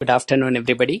Good afternoon,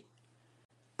 everybody.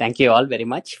 Thank you all very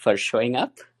much for showing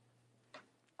up.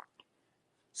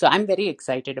 So, I'm very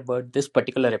excited about this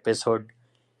particular episode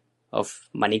of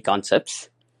Money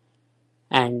Concepts.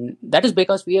 And that is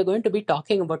because we are going to be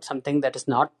talking about something that is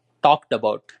not talked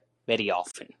about very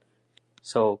often.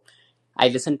 So, I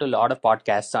listen to a lot of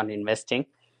podcasts on investing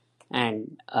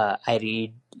and I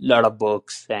read a lot of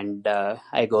books and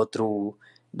I go through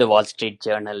the Wall Street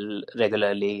Journal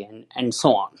regularly and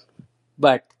so on.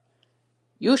 But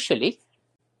usually,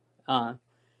 uh,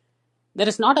 there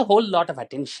is not a whole lot of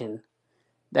attention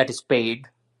that is paid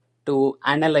to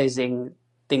analyzing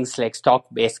things like stock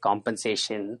based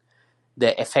compensation,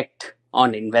 the effect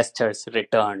on investors'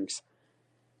 returns,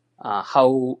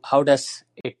 how does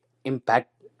it impact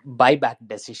buyback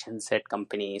decisions at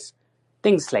companies,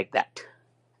 things like that.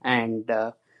 And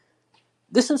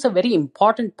this is a very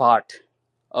important part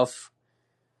of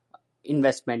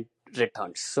investment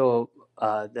returns. So,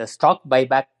 the stock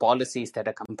buyback policies that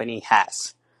a company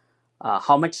has,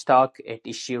 how much stock it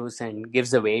issues and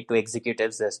gives away to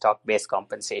executives as stock based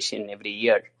compensation every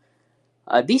year.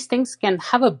 These things can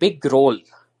have a big role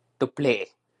to play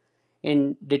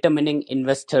in determining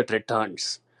investor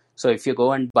returns. So if you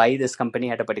go and buy this company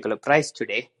at a particular price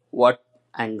today, what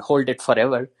and hold it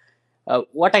forever,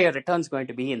 what are your returns going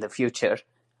to be in the future?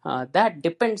 That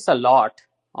depends a lot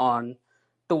on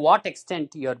to what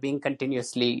extent you're being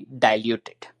continuously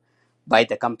diluted by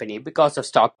the company because of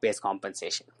stock-based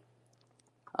compensation.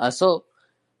 So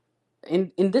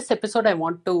in this episode, I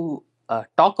want to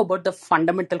talk about the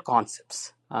fundamental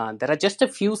concepts. There are just a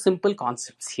few simple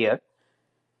concepts here,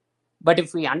 but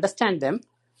if we understand them,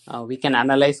 we can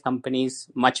analyze companies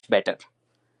much better.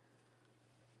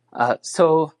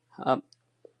 So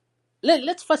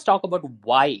let's first talk about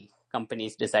why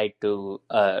companies decide to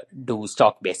do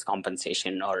stock-based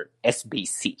compensation or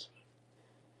SBC.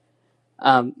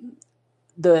 Um,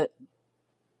 the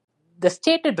the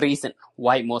stated reason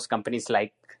why most companies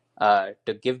like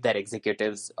to give their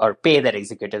executives or pay their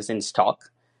executives in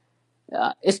stock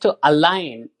is to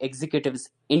align executives'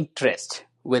 interest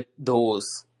with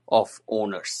those of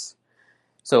owners.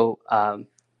 So,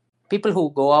 people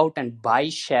who go out and buy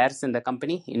shares in the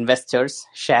company, investors,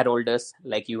 shareholders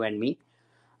like you and me,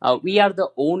 we are the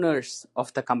owners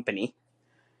of the company.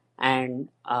 And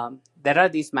there are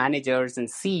these managers and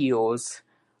CEOs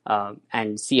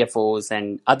and CFOs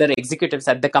and other executives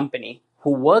at the company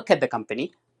who work at the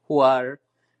company, who are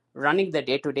running the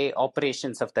day-to-day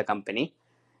operations of the company.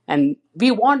 And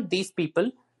we want these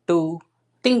people to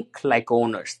think like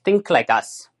owners, think like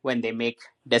us when they make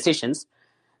decisions,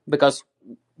 because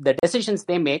the decisions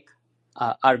they make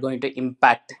are going to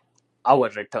impact our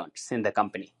returns in the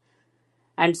company.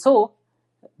 And so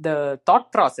the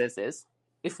thought process is,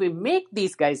 if we make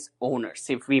these guys owners,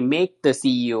 if we make the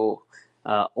CEO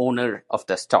owner of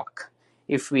the stock,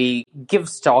 if we give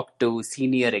stock to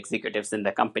senior executives in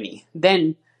the company,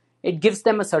 then it gives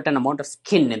them a certain amount of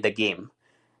skin in the game.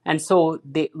 And so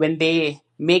when they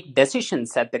make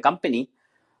decisions at the company,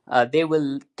 they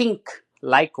will think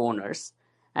like owners.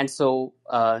 And so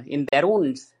in their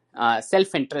own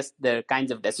self-interest, the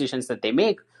kinds of decisions that they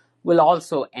make will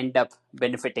also end up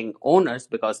benefiting owners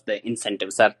because the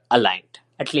incentives are aligned.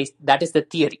 At least that is the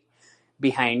theory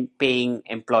behind paying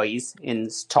employees in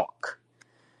stock.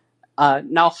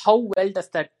 Now, how well does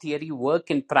that theory work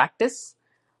in practice?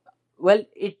 Well,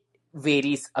 it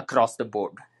varies across the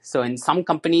board. So in some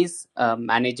companies,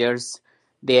 managers,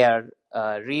 they are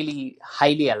really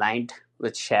highly aligned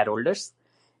with shareholders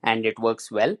and it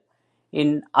works well.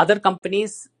 In other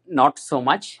companies, not so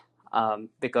much,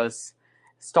 because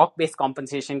stock-based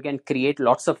compensation can create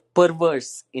lots of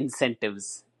perverse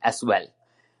incentives as well.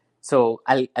 So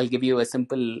I'll give you a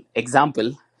simple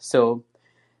example. So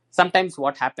sometimes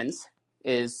what happens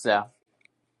is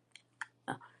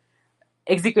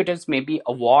executives may be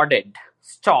awarded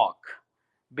stock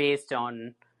based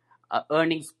on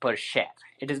earnings per share.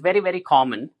 It is very, very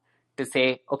common to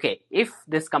say, okay, if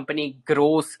this company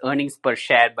grows earnings per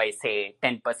share by, say,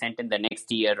 10% in the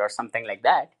next year or something like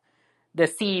that, the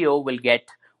CEO will get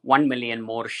 1 million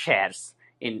more shares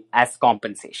in as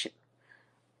compensation.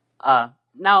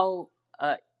 Now,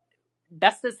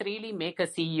 does this really make a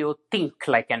CEO think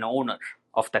like an owner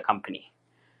of the company?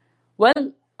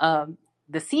 Well,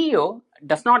 the CEO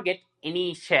does not get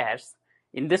any shares.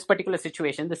 In this particular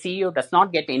situation, the CEO does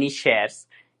not get any shares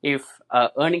if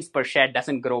earnings per share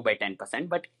doesn't grow by 10%.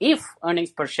 But if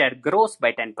earnings per share grows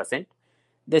by 10%,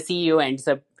 the CEO ends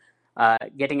up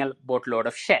getting a boatload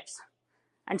of shares.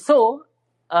 And so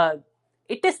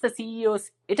it is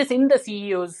in the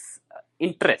CEO's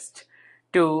interest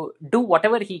to do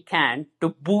whatever he can to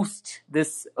boost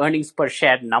this earnings per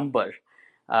share number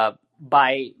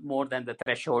by more than the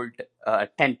threshold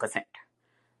 10%.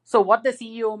 So, what the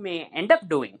CEO may end up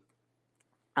doing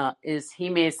is he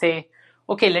may say,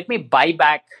 okay, let me buy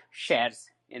back shares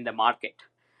in the market.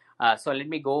 So let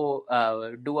me go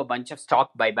do a bunch of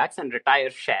stock buybacks and retire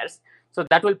shares. So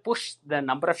that will push the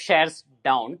number of shares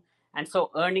down, and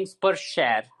so earnings per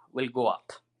share will go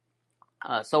up.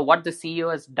 So what the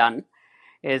CEO has done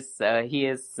is he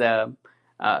has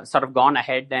sort of gone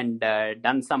ahead and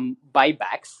done some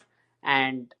buybacks.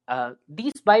 And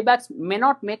these buybacks may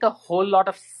not make a whole lot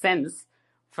of sense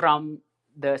from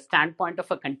the standpoint of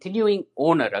a continuing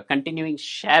owner, a continuing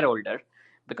shareholder,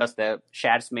 because the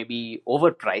shares may be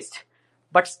overpriced.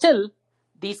 But still,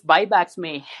 these buybacks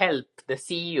may help the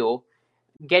CEO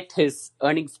get his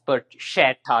earnings per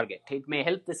share target. It may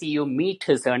help the CEO meet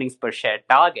his earnings per share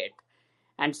target.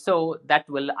 And so that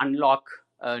will unlock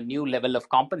a new level of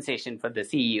compensation for the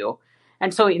CEO.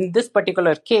 And so in this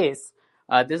particular case,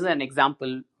 this is an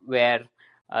example where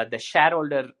the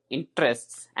shareholder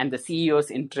interests and the CEO's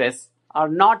interests are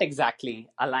not exactly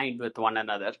aligned with one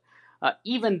another,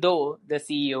 even though the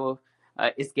CEO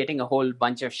is getting a whole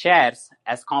bunch of shares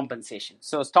as compensation.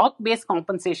 So stock-based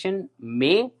compensation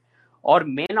may or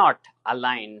may not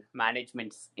align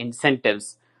management's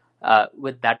incentives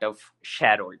with that of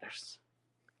shareholders.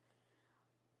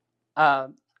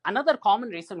 Another common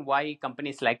reason why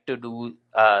companies like to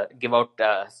give out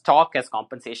stock as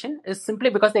compensation is simply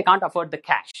because they can't afford the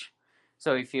cash.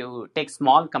 So if you take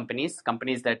small companies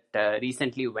that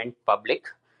recently went public,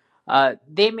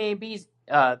 they may be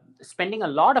spending a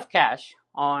lot of cash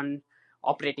on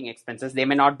operating expenses. They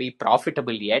may not be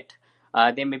profitable yet.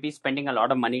 They may be spending a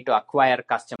lot of money to acquire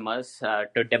customers,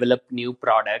 to develop new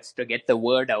products, to get the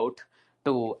word out,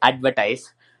 to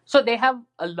advertise. So they have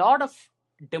a lot of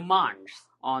demands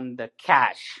on the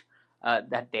cash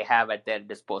that they have at their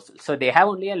disposal. So they have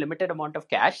only a limited amount of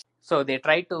cash. So they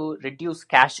try to reduce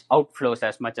cash outflows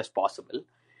as much as possible.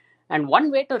 And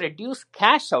one way to reduce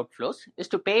cash outflows is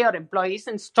to pay your employees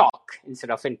in stock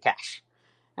instead of in cash.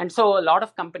 And so a lot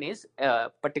of companies,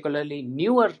 particularly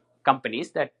newer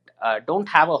companies that don't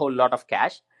have a whole lot of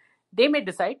cash, they may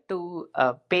decide to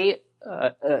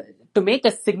to make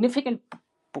a significant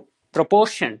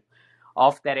proportion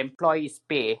of their employees'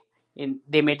 pay.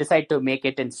 They may decide to make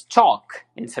it in stock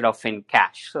instead of in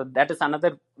cash. So that is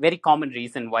another very common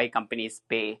reason why companies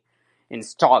pay in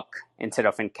stock instead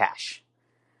of in cash.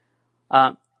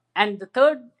 And the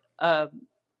third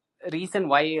reason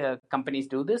why companies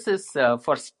do this is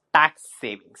for tax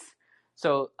savings.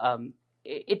 So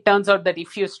it turns out that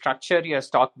if you structure your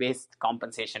stock-based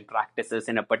compensation practices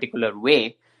in a particular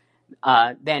way,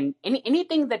 then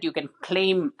anything that you can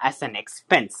claim as an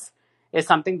expense is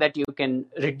something that you can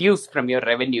reduce from your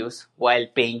revenues while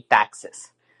paying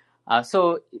taxes.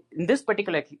 So in this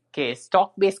particular case,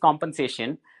 stock-based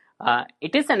compensation,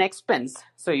 it is an expense,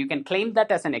 so you can claim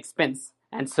that as an expense,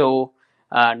 and so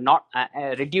not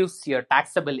reduce your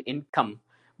taxable income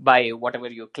by whatever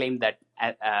you claim that,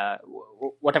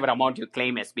 whatever amount you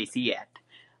claim SBC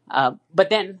at. But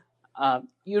then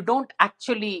you don't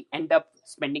actually end up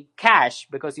spending cash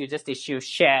because you just issue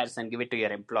shares and give it to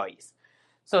your employees.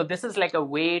 So this is like a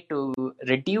way to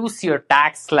reduce your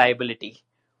tax liability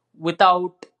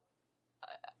without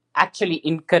actually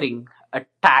incurring a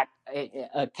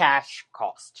cash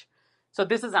cost. So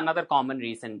this is another common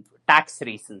reason, tax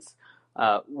reasons,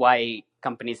 why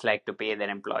companies like to pay their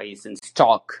employees in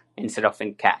stock instead of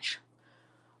in cash.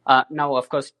 Now, of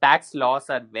course, tax laws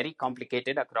are very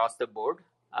complicated across the board.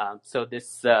 So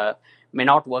this may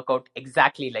not work out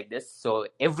exactly like this. So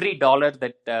every dollar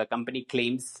that a company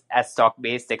claims as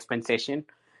stock-based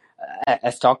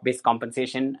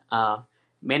compensation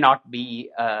may not be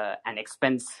an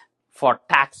expense for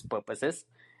tax purposes,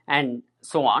 and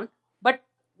so on. But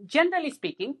generally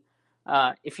speaking,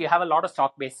 if you have a lot of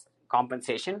stock-based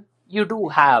compensation, you do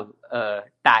have a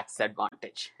tax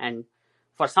advantage. And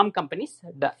for some companies,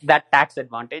 that tax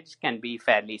advantage can be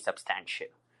fairly substantial.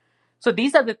 So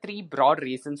these are the three broad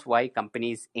reasons why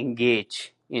companies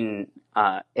engage in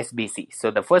SBC. So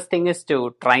the first thing is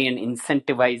to try and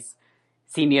incentivize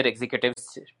senior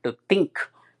executives to think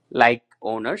like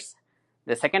owners.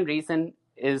 The second reason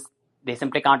is they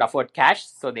simply can't afford cash,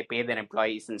 so they pay their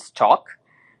employees in stock.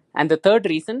 And the third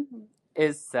reason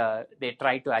is they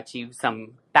try to achieve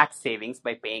some tax savings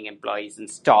by paying employees in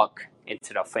stock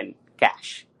instead of in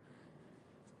cash.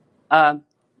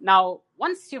 Now,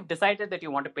 once you've decided that you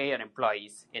want to pay your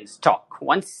employees in stock,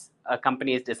 once a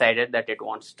company has decided that it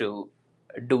wants to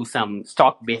do some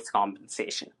stock-based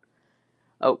compensation,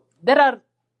 there are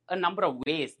a number of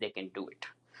ways they can do it.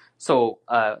 So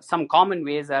some common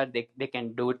ways are they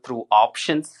can do it through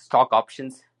options, stock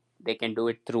options. They can do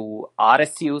it through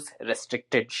RSUs,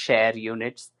 restricted share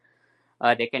units.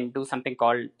 They can do something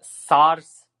called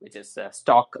SARs, which is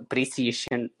stock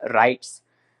appreciation rights.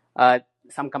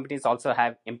 Some companies also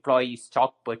have employee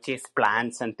stock purchase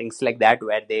plans and things like that,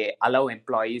 where they allow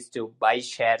employees to buy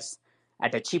shares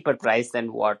at a cheaper price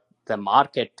than what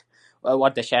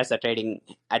the shares are trading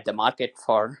at the market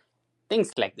for,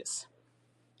 things like this.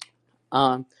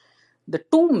 The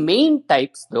two main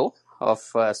types, though, of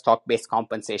stock-based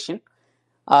compensation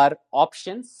are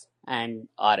options and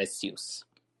RSUs.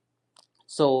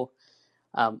 So,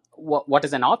 what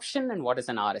is an option and what is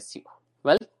an RSU?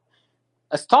 Well,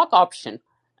 a stock option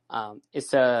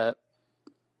is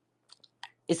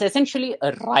essentially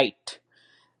a right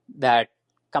that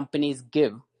companies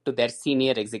give to their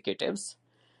senior executives,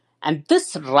 and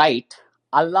this right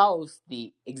allows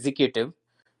the executive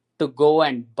to go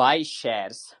and buy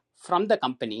shares from the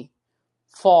company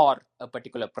for a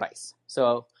particular price.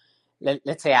 So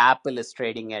let's say Apple is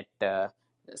trading at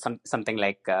something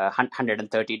like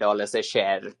 $130 a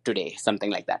share today, something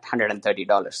like that,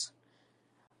 $130.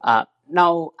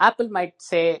 Now, Apple might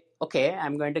say, okay,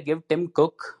 I'm going to give Tim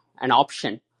Cook an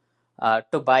option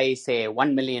to buy, say,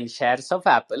 1 million shares of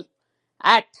Apple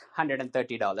at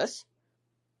 $130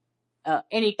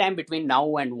 anytime between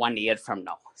now and 1 year from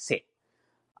now, say.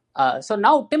 So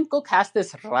now Tim Cook has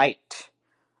this right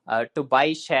to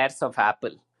buy shares of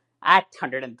Apple at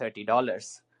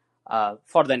 $130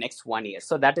 for the next 1 year.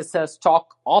 So that is a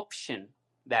stock option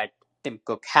that Tim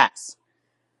Cook has.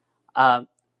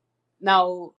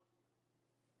 Now,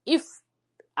 if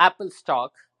Apple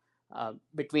stock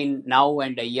between now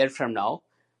and a year from now,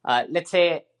 let's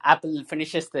say Apple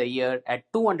finishes the year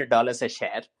at $200 a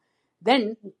share,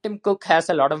 then Tim Cook has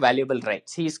a lot of valuable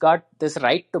rights. He's got this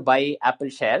right to buy Apple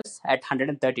shares at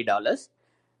 $130,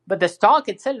 but the stock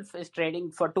itself is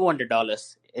trading for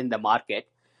 $200 in the market.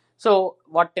 So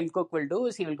what Tim Cook will do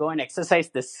is he will go and exercise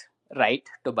this right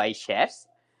to buy shares.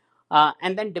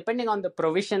 And then depending on the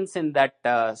provisions in that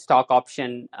stock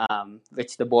option,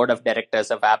 which the board of directors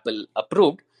of Apple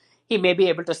approved, he may be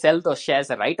able to sell those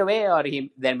shares right away, or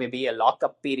there may be a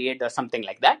lockup period or something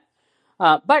like that.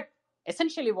 But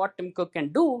essentially what Tim Cook can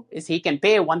do is he can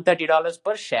pay $130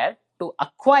 per share to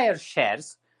acquire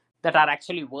shares that are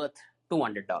actually worth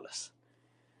 $200.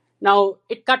 Now,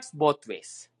 it cuts both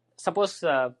ways. Suppose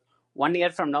 1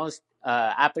 year from now,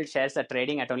 Apple shares are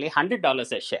trading at only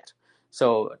 $100 a share.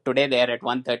 So today they are at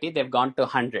 130, they've gone to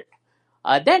 100.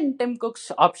 Then Tim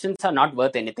Cook's options are not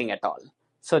worth anything at all.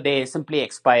 So they simply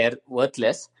expire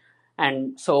worthless.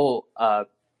 And so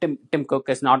Tim Cook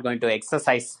is not going to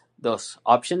exercise those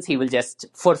options. He will just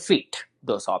forfeit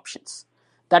those options.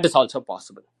 That is also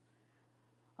possible.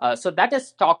 So that is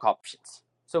stock options.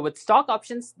 So with stock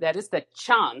options, there is the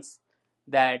chance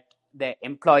that the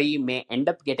employee may end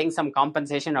up getting some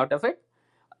compensation out of it.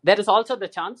 There is also the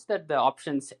chance that the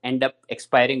options end up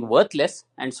expiring worthless,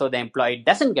 and so the employee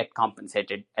doesn't get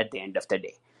compensated at the end of the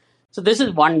day. So this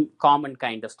is one common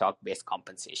kind of stock-based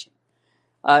compensation.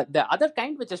 The other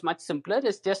kind, which is much simpler,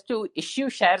 is just to issue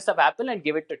shares of Apple and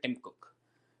give it to Tim Cook.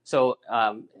 So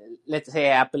let's say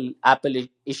Apple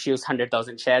issues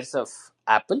 100,000 shares of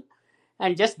Apple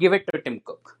and just give it to Tim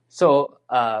Cook. So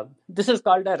this is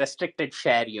called a restricted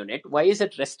share unit. Why is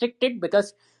it restricted?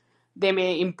 Because they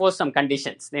may impose some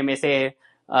conditions. They may say,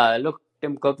 look,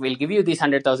 Tim Cook, we'll give you these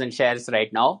 100,000 shares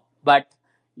right now, but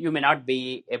you may not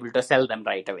be able to sell them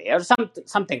right away, or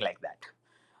something like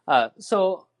that.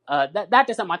 So that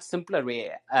is a much simpler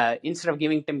way. Instead of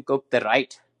giving Tim Cook the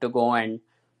right to go and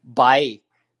buy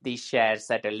these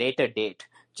shares at a later date,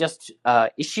 just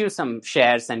issue some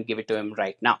shares and give it to him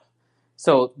right now.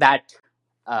 So that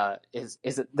is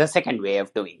the second way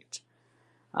of doing it.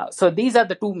 So these are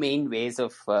the two main ways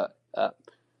of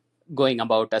going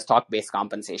about a stock-based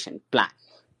compensation plan.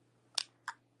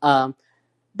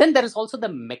 Then there is also the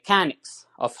mechanics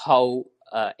of how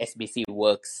SBC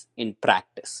works in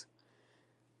practice.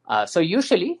 So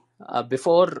usually,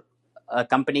 before a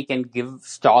company can give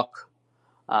stock,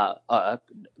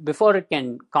 before it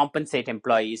can compensate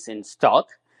employees in stock,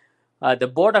 the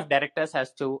board of directors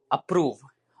has to approve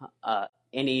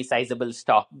any sizable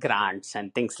stock grants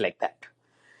and things like that.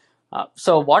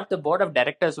 So what the board of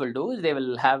directors will do is they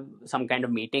will have some kind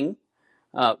of meeting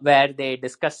where they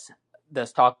discuss the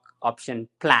stock option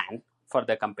plan for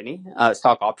the company,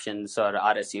 stock options or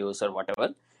RSUs or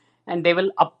whatever, and they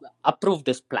will approve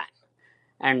this plan.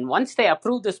 And once they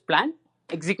approve this plan,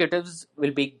 executives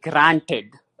will be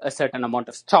granted a certain amount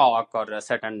of stock or a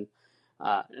certain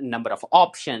number of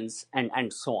options and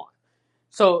so on.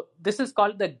 So this is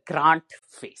called the grant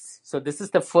phase. So this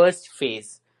is the first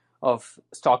phase of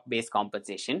stock-based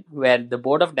compensation, where the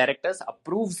board of directors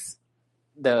approves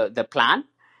the plan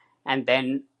and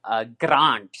then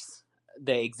grants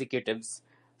the executives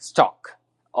stock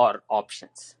or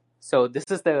options. So this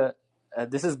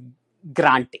is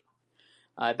granting.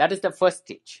 That is the first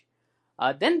stage.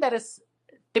 Then there is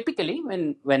typically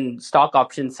when stock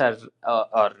options are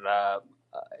or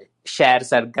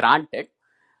shares are granted,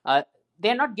 uh, they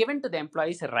are not given to the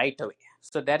employees right away.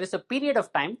 So there is a period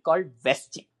of time called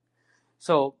vesting.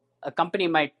 So a company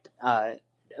might,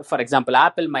 for example,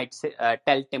 Apple might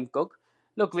tell Tim Cook,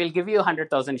 "Look, we'll give you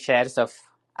 100,000 shares of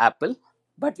Apple,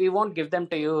 but we won't give them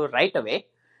to you right away.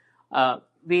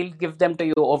 We'll give them to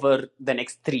you over the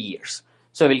next 3 years.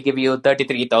 So we'll give you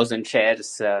 33,000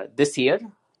 shares this year.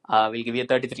 We'll give you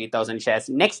 33,000 shares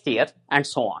next year, and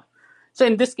so on." So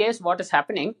in this case, what is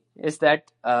happening is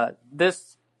that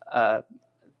these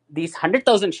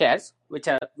 100,000 shares,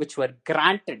 which were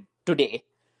granted today,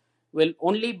 will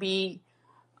only be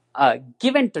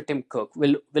given to Tim Cook,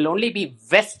 will only be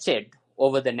vested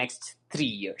over the next 3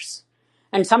 years.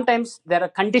 And sometimes there are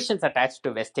conditions attached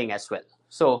to vesting as well.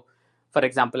 So, for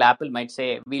example, Apple might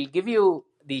say, "We'll give you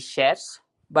these shares,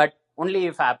 but only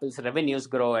if Apple's revenues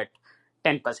grow at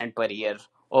 10% per year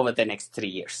over the next 3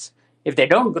 years. If they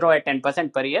don't grow at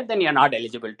 10% per year, then you're not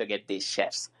eligible to get these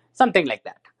shares." Something like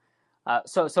that.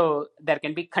 So there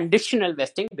can be conditional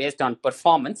vesting based on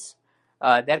performance.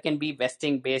 There can be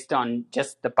vesting based on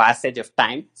just the passage of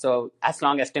time. So as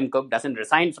long as Tim Cook doesn't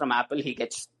resign from Apple, he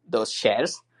gets those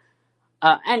shares,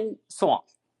 and so on.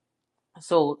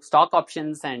 So stock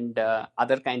options and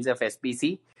other kinds of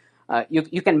SBC,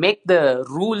 you can make the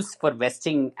rules for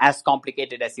vesting as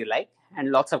complicated as you like,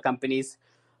 and lots of companies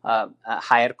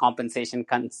hire compensation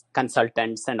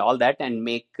consultants and all that, and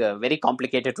make very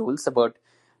complicated rules about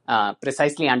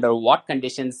precisely under what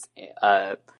conditions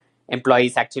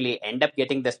employees actually end up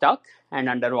getting the stock, and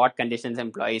under what conditions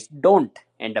employees don't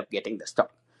end up getting the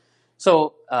stock.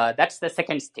 So that's the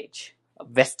second stage,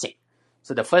 vesting.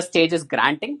 So the first stage is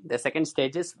granting, the second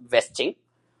stage is vesting.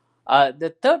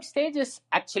 The third stage is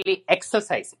actually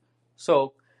exercising.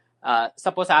 So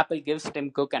suppose Apple gives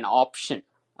Tim Cook an option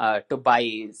to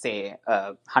buy, say,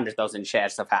 100,000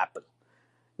 shares of Apple.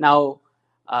 Now,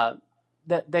 the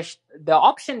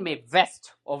option may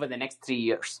vest over the next 3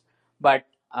 years, but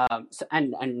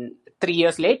and 3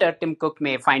 years later, Tim Cook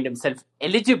may find himself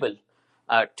eligible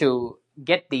to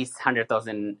get these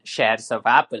 100,000 shares of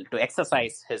Apple to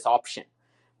exercise his option,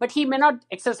 but he may not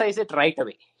exercise it right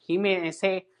away. He may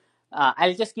say,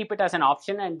 "I'll just keep it as an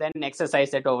option and then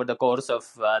exercise it over the course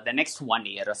of the next 1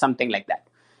 year," or something like that.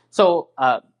 So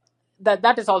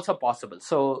that is also possible.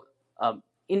 So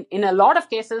in a lot of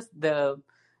cases, the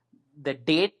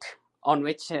date on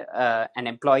which an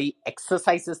employee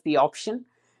exercises the option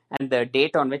and the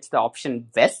date on which the option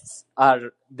vests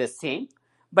are the same,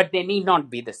 but they need not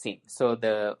be the same. So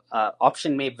the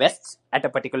option may vest at a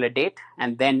particular date,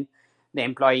 and then the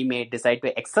employee may decide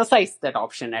to exercise that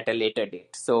option at a later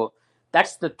date. So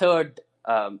that's the third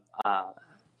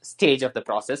stage of the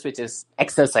process, which is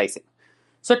exercising.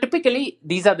 So typically,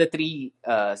 these are the three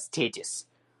stages.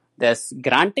 There's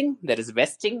granting, there is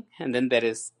vesting, and then there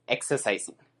is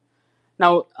exercising.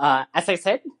 Now, as I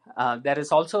said, there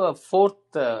is also a fourth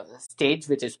stage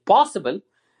which is possible,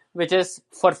 which is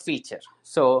forfeiture.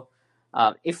 So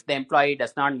if the employee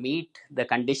does not meet the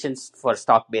conditions for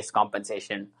stock-based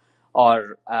compensation,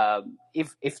 or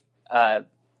if the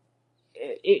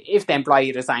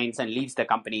employee resigns and leaves the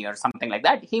company or something like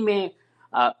that, he may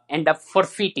end up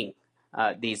forfeiting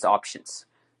these options.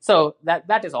 So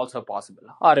that is also possible.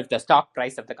 Or if the stock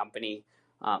price of the company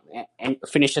and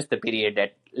finishes the period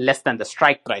at less than the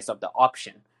strike price of the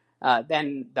option,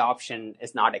 then the option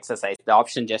is not exercised. The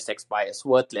option just expires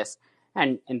worthless,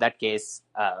 and in that case,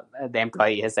 the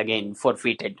employee has again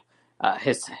forfeited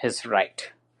his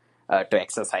right to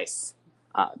exercise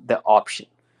the option.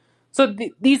 So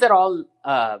these are all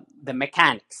the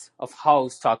mechanics of how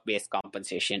stock-based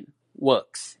compensation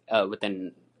works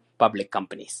within public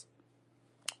companies.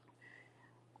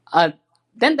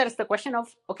 Then there is the question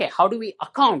of, okay, how do we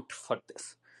account for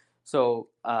this? So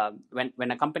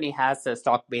when a company has a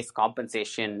stock-based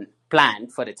compensation plan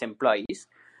for its employees,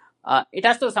 it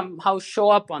has to somehow show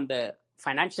up on the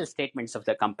financial statements of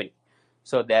the company.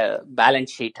 So the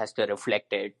balance sheet has to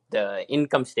reflect it, the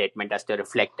income statement has to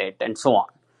reflect it, and so on.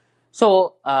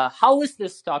 So how is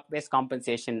this stock-based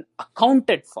compensation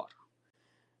accounted for?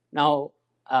 Now,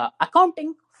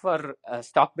 accounting for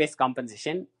stock-based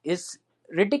compensation is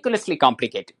ridiculously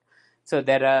complicated. So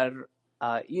there are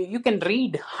you can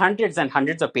read hundreds and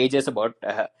hundreds of pages about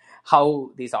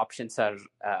how these options are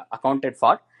accounted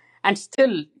for, and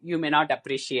still you may not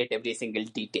appreciate every single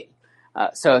detail.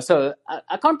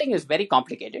 Accounting is very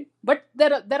complicated, but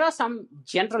there are some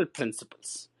general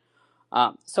principles.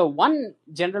 So one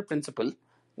general principle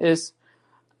is,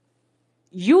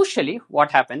 usually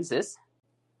what happens is,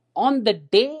 on the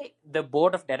day the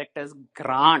board of directors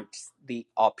grants the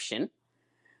option,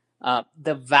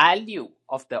 the value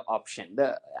of the option,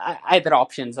 either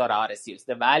options or RSUs,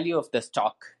 the value of the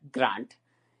stock grant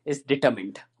is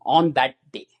determined on that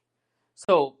day.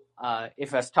 So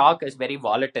if a stock is very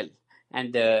volatile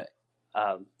and the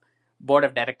uh, board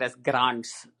of directors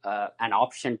grants an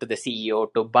option to the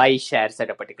CEO to buy shares at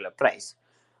a particular price,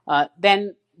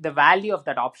 then the value of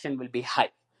that option will be high.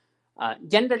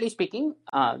 Generally speaking,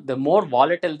 the more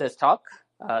volatile the stock,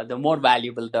 the more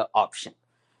valuable the option.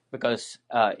 Because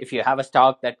if you have a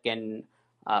stock that can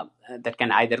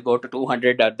either go to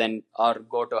 200 or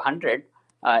go to 100,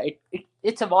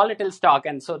 it's a volatile stock,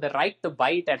 and so the right to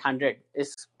buy it at 100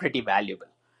 is pretty valuable.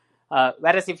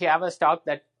 Whereas if you have a stock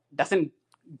that doesn't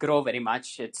grow very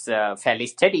much, it's fairly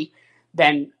steady,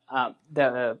 then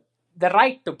the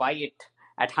right to buy it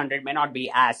at 100 may not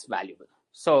be as valuable.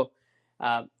 So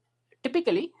uh,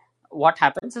 typically, what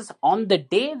happens is, on the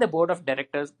day the board of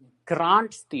directors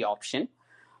grants the option,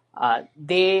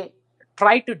 they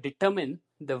try to determine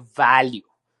the value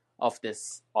of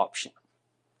this option.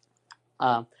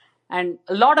 And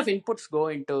a lot of inputs go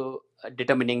into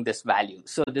determining this value.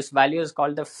 So this value is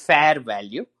called the fair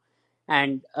value.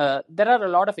 And there are a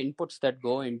lot of inputs that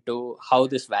go into how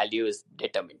this value is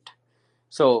determined.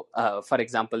 So, for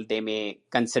example, they may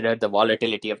consider the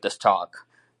volatility of the stock.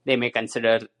 They may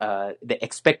consider the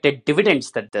expected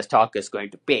dividends that the stock is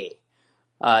going to pay.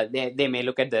 They may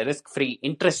look at the risk-free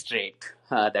interest rate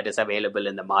that is available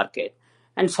in the market,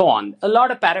 and so on. A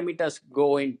lot of parameters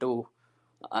go into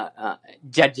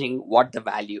judging what the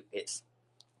value is.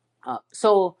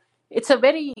 So it's a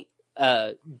very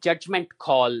judgment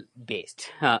call based.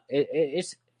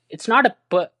 It's not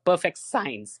a perfect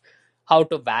science how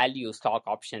to value stock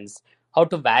options, how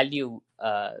to value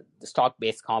the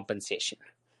stock-based compensation.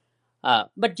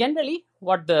 But generally,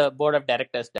 what the board of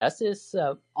directors does is,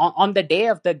 on the day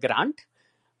of the grant,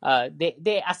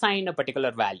 they assign a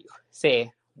particular value.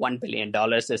 Say $1 billion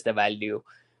is the value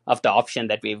of the option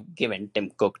that we've given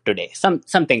Tim Cook today,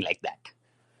 something like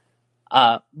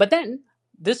that. But then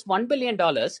this $1 billion,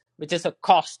 which is a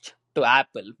cost to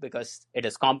Apple because it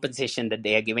is compensation that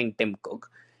they are giving Tim Cook,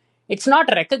 it's not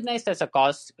recognized as a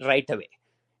cost right away.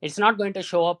 It's not going to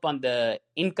show up on the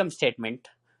income statement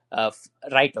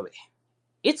right away.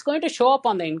 It's going to show up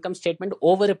on the income statement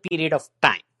over a period of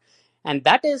time. And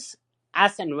that is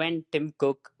as and when Tim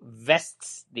Cook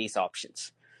vests these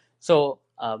options. So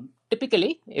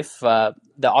typically, if the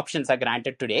options are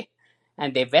granted today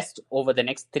and they vest over the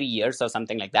next 3 years or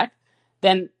something like that,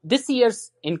 then this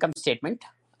year's income statement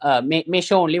may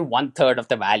show only 1/3 of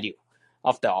the value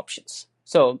of the options.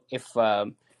 So if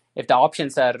the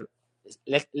options are,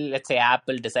 let's say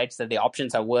Apple decides that the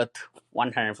options are worth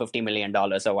 $150 million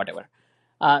or whatever,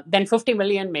 then 50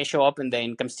 million may show up in the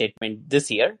income statement this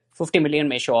year, 50 million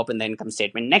may show up in the income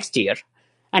statement next year,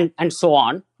 and so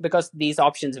on, because these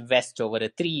options vest over a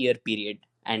 3-year period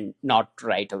and not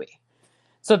right away.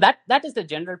 So that is the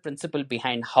general principle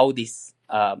behind how these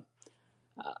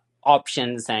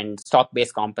options and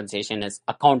stock-based compensation is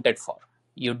accounted for.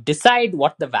 You decide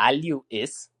what the value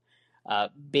is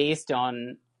based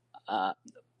on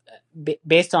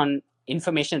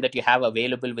information that you have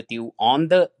available with you on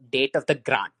the date of the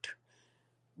grant,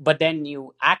 but then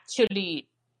you actually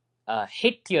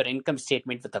hit your income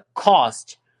statement with a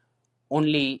cost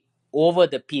only over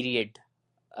the period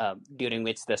during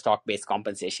which the stock-based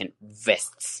compensation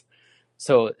vests.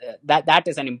 So that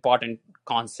is an important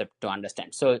concept to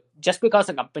understand. So just because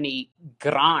a company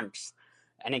grants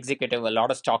an executive a lot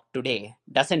of stock today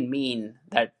doesn't mean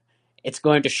that it's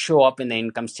going to show up in the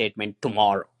income statement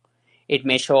tomorrow. It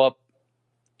may show up,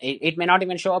 it may not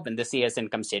even show up in this year's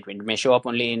income statement. It may show up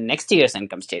only in next year's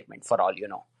income statement, for all you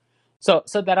know. So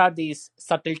there are these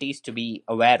subtleties to be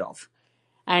aware of.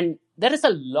 And there is a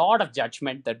lot of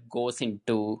judgment that goes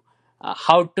into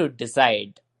how to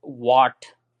decide what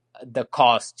the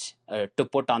cost to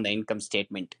put on the income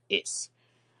statement is.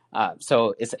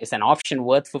 So is an option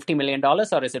worth $50 million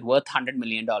or is it worth $100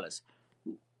 million?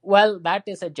 Well, that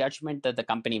is a judgment that the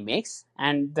company makes,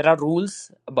 and there are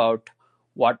rules about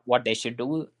what they should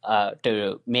do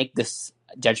to make this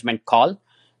judgment call.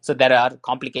 So there are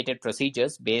complicated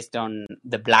procedures based on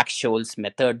the Black-Scholes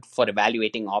method for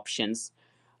evaluating options.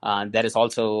 There is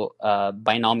also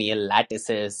binomial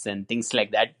lattices and things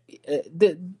like that.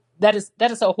 There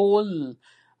is a whole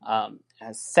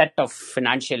a set of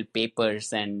financial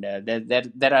papers, and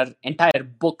there are entire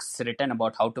books written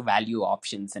about how to value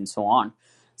options and so on.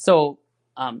 So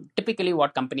typically,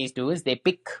 what companies do is they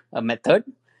pick a method,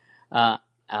 uh,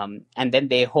 and then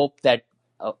they hope that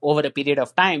over a period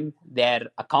of time, their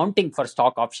accounting for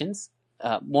stock options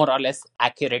more or less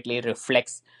accurately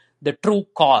reflects the true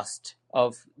cost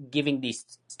of giving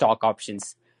these stock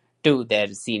options to their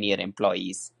senior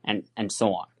employees, and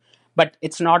so on. But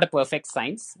it's not a perfect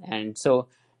science. And so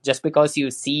just because you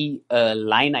see a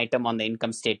line item on the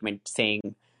income statement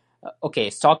saying, okay,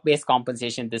 stock based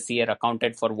compensation this year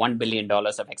accounted for $1 billion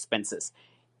of expenses,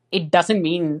 it doesn't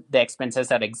mean the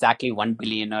expenses are exactly 1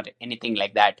 billion or anything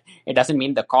like that. It doesn't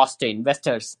mean the cost to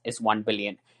investors is 1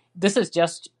 billion. This is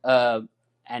just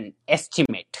an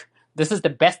estimate. This is the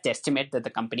best estimate that the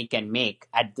company can make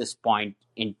at this point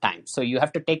in time. So you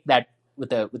have to take that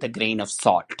with a grain of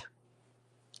salt.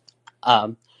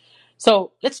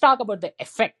 So let's talk about the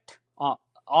effect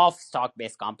of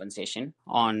stock-based compensation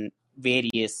on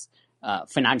various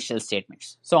financial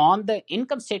statements. So on the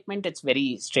income statement, it's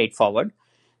very straightforward.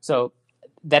 So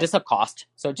there is a cost.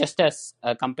 So just as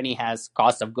a company has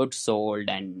cost of goods sold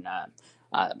and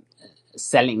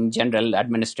selling, general,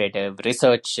 administrative,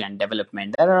 research and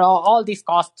development, there are all these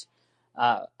cost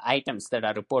items that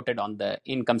are reported on the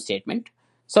income statement.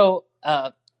 So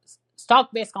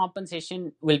stock-based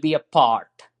compensation will be a part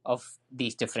of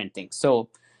these different things. So,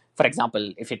 for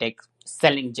example, if you take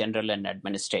selling, general, and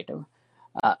administrative,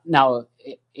 now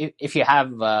if you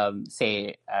have,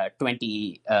 say,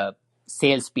 20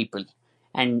 salespeople,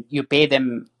 and you pay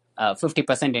them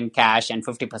 50% in cash and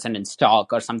 50% in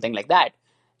stock or something like that,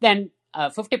 then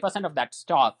 50% of that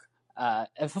stock,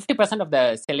 50% of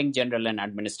the selling, general, and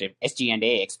administrative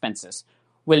SG&A expenses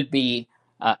will be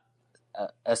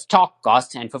a stock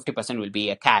cost, and 50% will be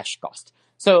a cash cost.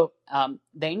 So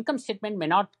the income statement may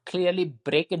not clearly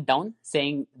break it down,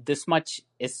 saying this much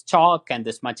is stock and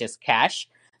this much is cash.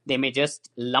 They may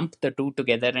just lump the two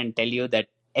together and tell you that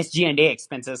SG&A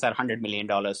expenses are $100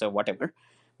 million or whatever.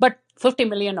 But 50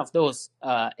 million of those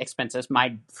expenses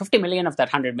 50 million of that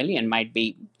 100 million might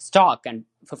be stock, and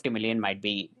 50 million might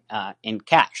be in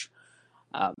cash.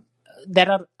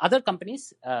 There are other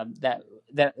companies that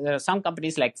there are some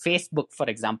companies like Facebook, for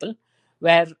example,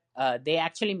 where they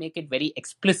actually make it very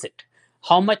explicit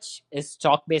how much is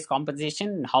stock-based compensation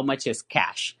and how much is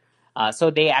cash. So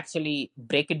they actually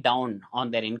break it down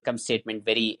on their income statement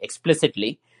very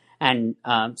explicitly, and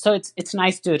so it's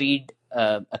nice to read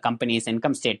a company's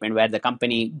income statement where the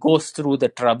company goes through the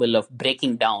trouble of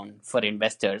breaking down for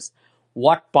investors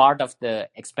what part of the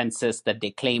expenses that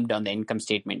they claimed on the income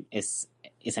statement is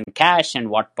in cash and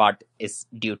what part is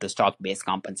due to stock-based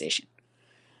compensation.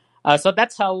 So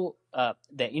that's how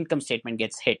the income statement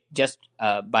gets hit, just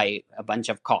by a bunch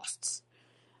of costs.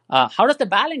 How does the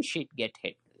balance sheet get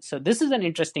hit? So this is an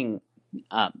interesting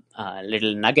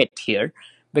little nugget here,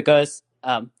 because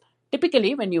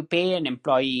typically when you pay an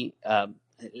employee,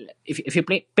 if you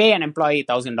pay an employee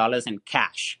 $1,000 in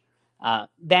cash,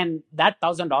 then that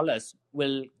 $1,000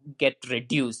 will get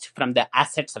reduced from the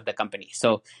assets of the company.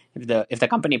 So if the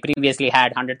company previously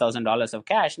had $100,000 of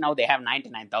cash, now they have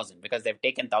 99,000 because they've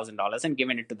taken $1,000 and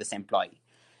given it to this employee.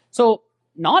 So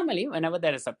normally, whenever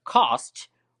there is a cost,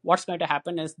 what's going to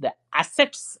happen is the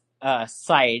assets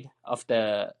side of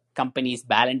the company's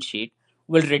balance sheet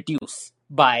will reduce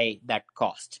by that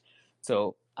cost.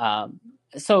 So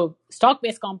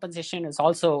stock-based compensation is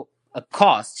also a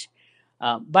cost,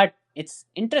 but it's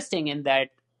interesting in that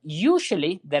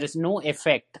usually there is no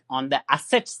effect on the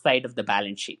assets side of the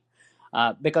balance sheet,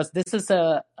 because this is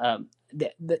the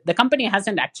company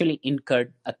hasn't actually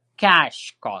incurred a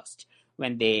cash cost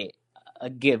when they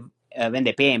when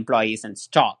they pay employees in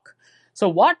stock. So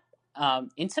what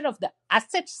instead of the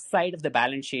assets side of the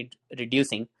balance sheet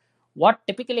reducing, what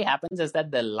typically happens is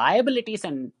that the liabilities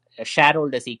and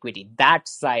shareholders' equity, that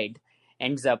side,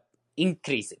 ends up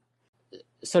increasing.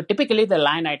 So typically the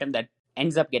line item that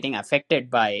ends up getting affected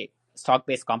by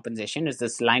stock-based compensation is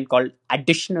this line called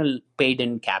additional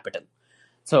paid-in capital.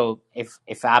 So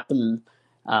if Apple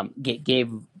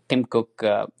gave Tim Cook,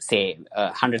 say,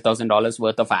 $100,000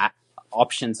 worth of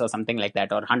options or something like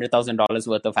that, or $100,000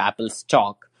 worth of Apple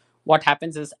stock, what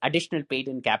happens is additional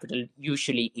paid-in capital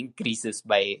usually increases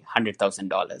by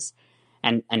 $100,000,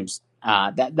 and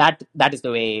that is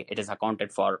the way it is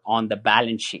accounted for on the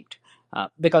balance sheet.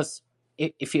 Because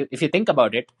if you think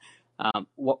about it,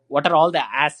 what are all the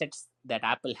assets that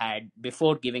Apple had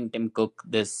before giving Tim Cook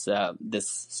this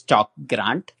stock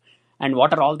grant, and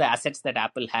what are all the assets that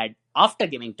Apple had after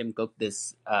giving Tim Cook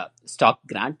this stock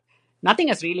grant? Nothing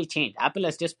has really changed. Apple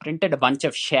has just printed a bunch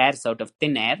of shares out of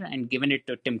thin air and given it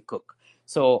to Tim Cook.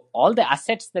 So all the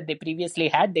assets that they previously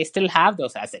had, they still have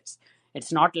those assets.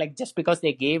 It's not like just because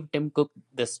they gave Tim Cook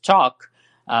the stock,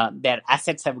 their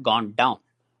assets have gone down.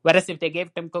 Whereas if they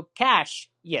gave Tim Cook cash,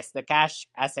 yes, the cash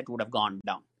asset would have gone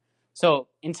down. So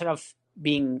instead of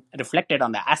being reflected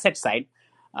on the asset side,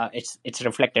 it's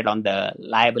reflected on the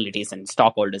liabilities and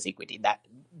stockholders' equity, that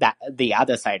the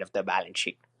other side of the balance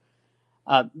sheet.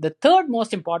 The third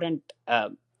most important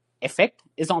effect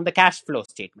is on the cash flow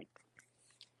statement.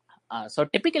 So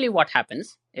typically what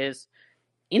happens is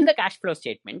in the cash flow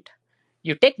statement,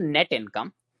 you take net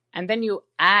income and then you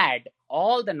add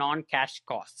all the non-cash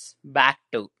costs back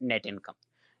to net income.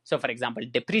 So for example,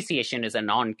 depreciation is a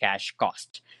non-cash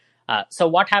cost. So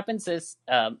what happens is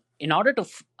in order to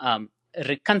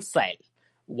reconcile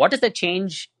what is the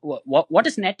change, what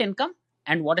is net income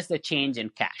and what is the change in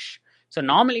cash. So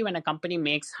normally when a company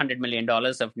makes $100 million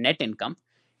of net income,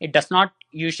 it does not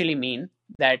usually mean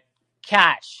that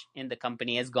cash in the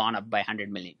company has gone up by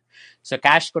 100 million. So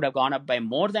cash could have gone up by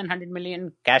more than 100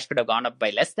 million, cash could have gone up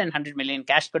by less than 100 million,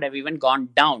 cash could have even gone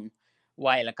down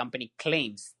while a company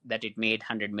claims that it made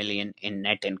 100 million in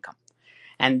net income.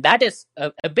 And that is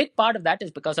a big part of that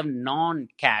is because of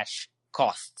non-cash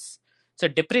costs. So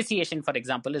depreciation, for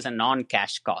example, is a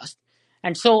non-cash cost.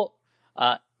 And so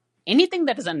anything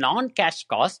that is a non-cash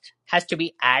cost has to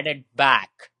be added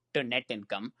back to net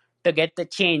income to get the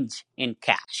change in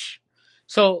cash.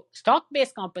 So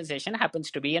stock-based compensation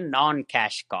happens to be a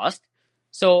non-cash cost.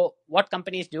 So what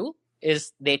companies do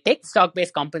is they take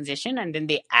stock-based compensation and then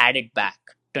they add it back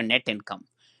to net income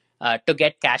to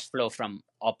get cash flow from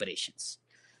operations.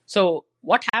 So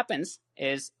what happens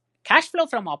is cash flow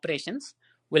from operations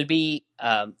will be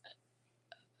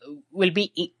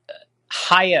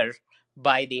higher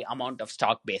by the amount of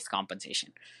stock-based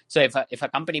compensation. So if a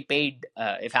company paid,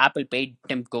 if Apple paid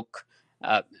Tim Cook,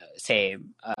 say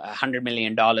 $100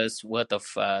 million worth of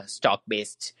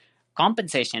stock-based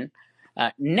compensation,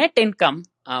 net income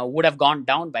would have gone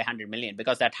down by 100 million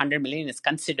because that 100 million is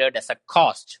considered as a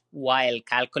cost while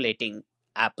calculating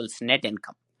Apple's net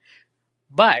income.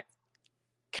 But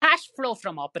cash flow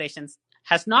from operations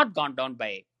has not gone down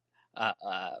by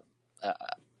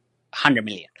 100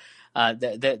 million.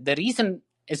 The reason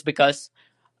is because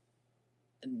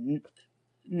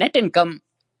net income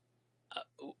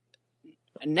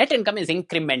is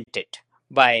incremented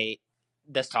by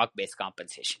the stock-based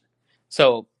compensation.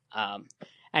 So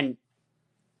and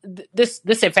this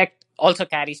effect also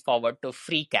carries forward to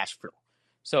free cash flow.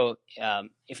 So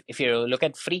if you look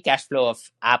at free cash flow of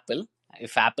Apple,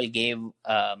 if Apple gave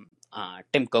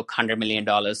Tim Cook $100 million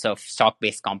of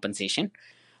stock-based compensation,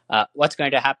 what's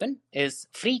going to happen is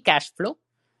free cash flow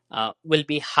will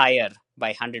be higher by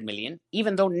 100 million,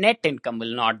 even though net income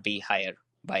will not be higher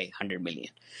by 100 million.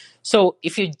 So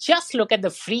if you just look at the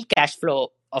free cash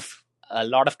flow of a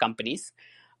lot of companies,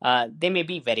 they may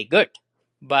be very good.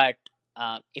 But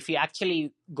if you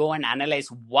actually go and analyze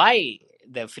why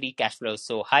the free cash flow is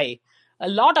so high, a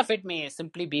lot of it may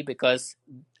simply be because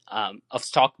of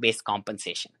stock-based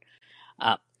compensation.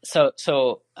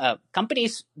 So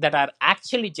companies that are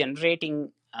actually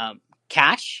generating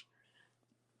cash,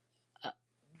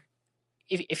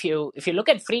 if you look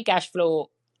at free cash flow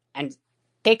and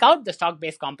take out the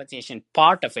stock-based compensation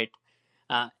part of it,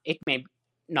 it may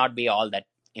not be all that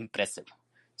impressive.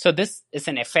 So this is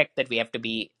an effect that we have to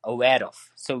be aware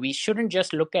of. So we shouldn't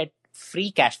just look at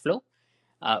free cash flow.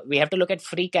 We have to look at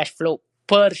free cash flow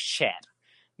per share.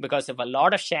 Because if a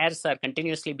lot of shares are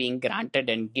continuously being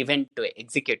granted and given to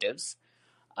executives,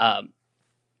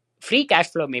 free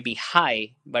cash flow may be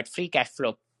high, but free cash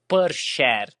flow per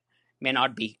share may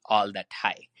not be all that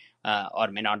high or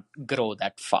may not grow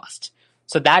that fast.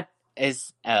 So that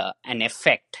is an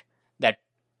effect that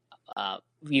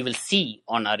we will see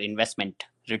on our investment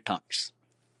returns.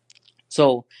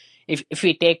 So if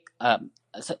we take,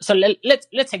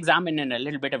 let's examine in a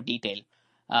little bit of detail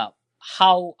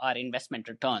how our investment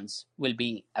returns will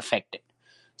be affected.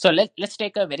 So let's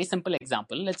take a very simple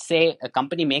example. Let's say a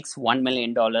company makes $1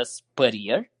 million per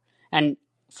year. And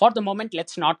for the moment,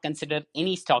 let's not consider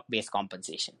any stock-based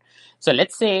compensation. So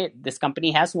let's say this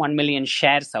company has 1 million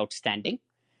shares outstanding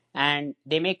and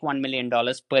they make $1 million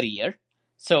per year.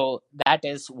 So that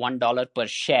is $1 per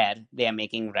share they are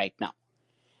making right now.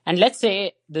 And let's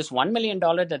say this $1 million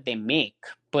that they make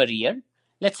per year,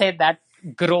 let's say that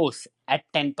grows at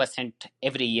 10%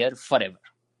 every year forever,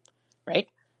 right?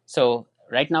 So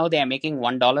right now they are making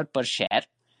 $1 per share.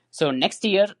 So next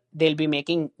year they'll be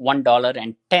making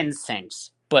 $1.10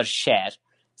 per share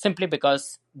simply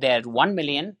because their 1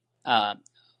 million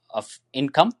of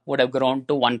income would have grown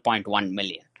to 1.1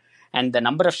 million. And the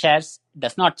number of shares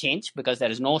does not change because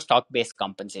there is no stock-based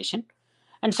compensation.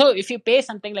 And so if you pay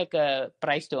something like a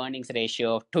price to earnings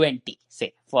ratio of 20,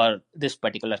 say, for this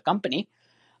particular company,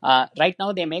 right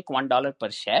now they make $1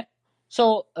 per share.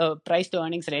 So a price to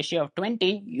earnings ratio of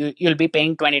 20, you'll be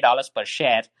paying $20 per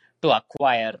share to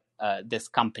acquire this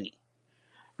company.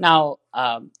 Now,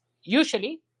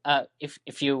 usually,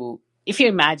 if you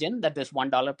imagine that this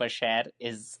 $1 per share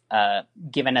is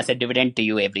given as a dividend to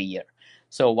you every year,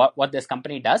 so what this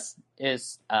company does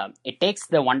is it takes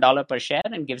the $1 per share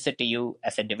and gives it to you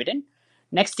as a dividend.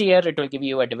 Next year, it will give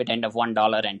you a dividend of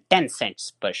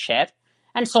 $1.10 per share,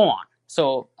 and so on.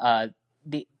 So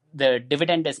the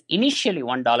dividend is initially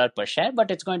 $1 per share, but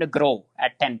it's going to grow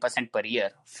at 10% per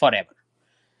year forever.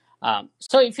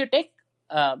 So if you take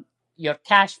your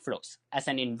cash flows as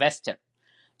an investor,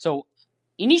 so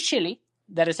initially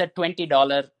there is a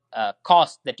 $20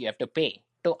 cost that you have to pay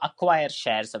to acquire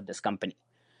shares of this company.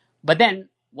 But then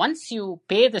once you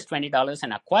pay this $20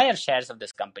 and acquire shares of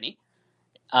this company,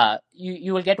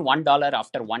 you will get $1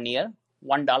 after 1 year,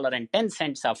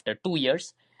 $1.10 after 2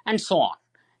 years, and so on.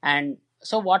 And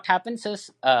so what happens is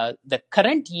the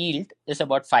current yield is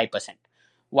about 5%.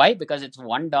 Why? Because it's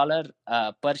 $1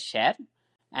 per share,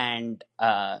 and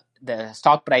the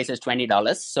stock price is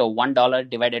 $20. So $1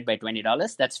 divided by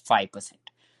 $20, that's 5%.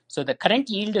 So the current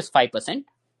yield is 5%,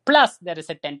 plus there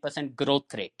is a 10%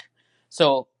 growth rate.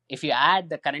 So if you add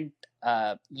the current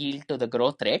yield to the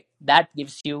growth rate, that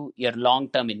gives you your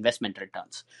long-term investment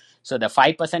returns. So the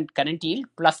 5% current yield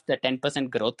plus the 10%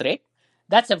 growth rate,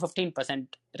 that's a 15%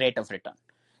 rate of return.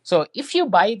 So if you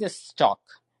buy this stock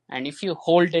and if you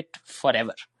hold it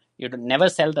forever, you never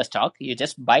sell the stock, you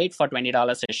just buy it for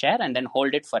 $20 a share and then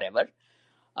hold it forever,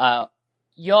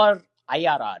 your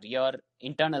IRR, your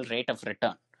internal rate of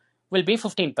return, will be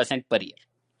 15% per year.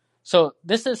 So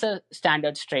this is a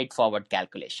standard straightforward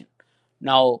calculation.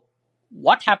 Now,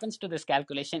 what happens to this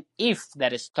calculation if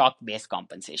there is stock-based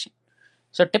compensation?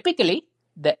 So typically,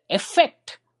 the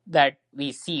effect that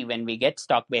we see when we get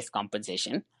stock-based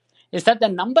compensation is that the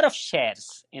number of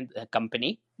shares in the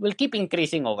company will keep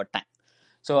increasing over time.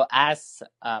 So as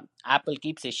Apple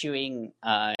keeps issuing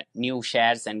new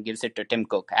shares and gives it to Tim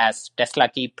Cook, as Tesla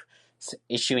keeps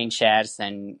issuing shares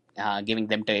and giving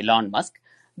them to Elon Musk,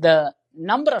 the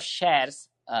number of shares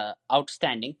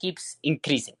outstanding keeps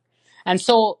increasing. And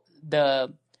so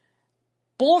the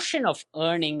portion of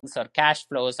earnings or cash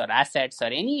flows or assets or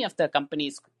any of the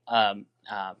company's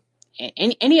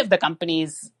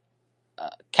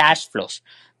cash flows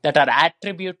that are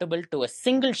attributable to a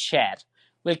single share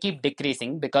will keep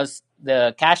decreasing because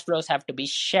the cash flows have to be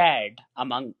shared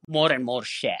among more and more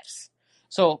shares.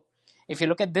 So if you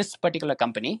look at this particular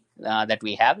company that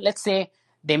we have, let's say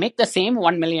they make the same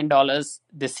 $1 million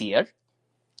this year,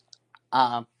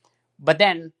 but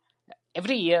then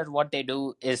every year what they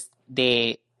do is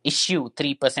they issue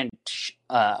 3%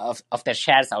 of their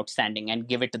shares outstanding and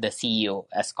give it to the CEO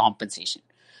as compensation.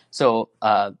 So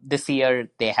this year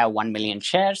they have 1 million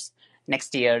shares.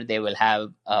 Next year they will have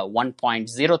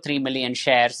 1.03 million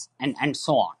shares, and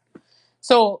so on.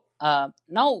 So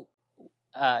now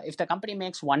if the company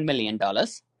makes $1 million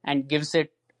and gives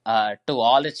it to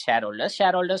all its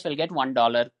shareholders will get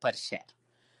 $1 per share.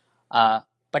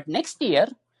 But next year,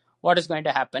 what is going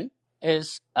to happen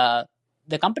is the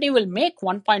company will make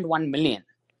 1.1 million,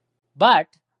 but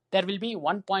there will be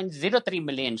 1.03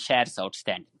 million shares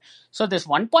outstanding. So this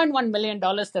 $1.1 million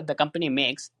that the company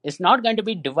makes is not going to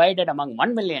be divided among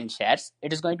 1 million shares.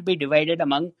 It is going to be divided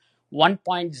among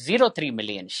 1.03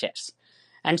 million shares.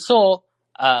 And so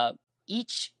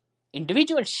each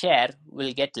individual share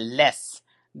will get less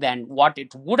than what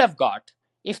it would have got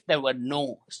if there were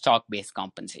no stock-based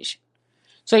compensation.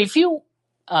 So if you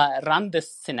run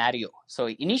this scenario, so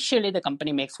initially the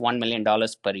company makes $1 million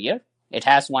per year. It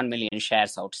has 1 million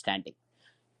shares outstanding.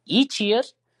 Each year,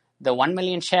 the 1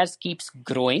 million shares keeps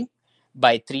growing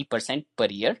by 3% per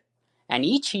year. And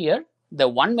each year, the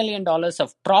 $1 million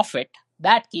of profit,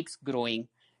 that keeps growing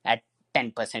at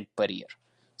 10% per year.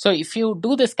 So if you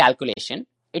do this calculation,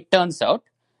 it turns out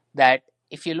that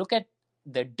if you look at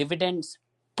the dividends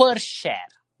per share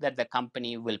that the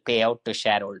company will pay out to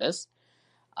shareholders,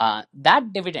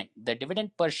 that dividend, the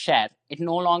dividend per share, it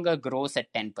no longer grows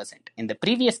at 10%. In the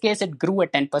previous case, it grew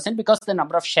at 10% because the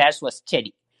number of shares was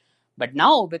steady. But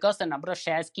now, because the number of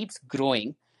shares keeps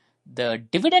growing, the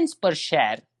dividends per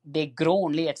share, they grow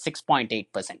only at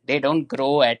 6.8%. They don't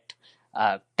grow at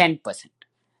 10%.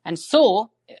 And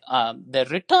so the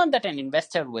return that an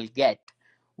investor will get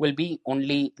will be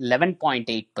only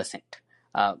 11.8%.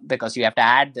 Because you have to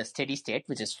add the steady state,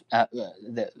 which is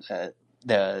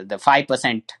the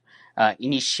 5%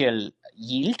 initial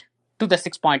yield to the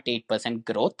 6.8%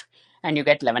 growth, and you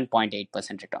get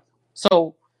 11.8% return.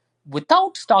 So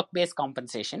without stock-based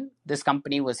compensation, this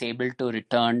company was able to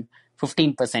return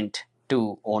 15%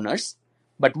 to owners.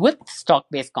 But with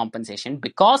stock-based compensation,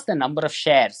 because the number of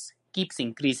shares keeps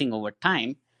increasing over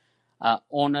time,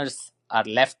 owners are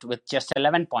left with just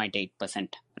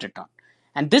 11.8% return.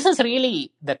 And this is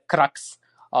really the crux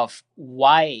of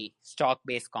why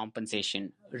stock-based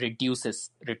compensation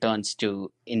reduces returns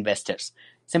to investors.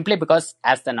 Simply because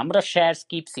as the number of shares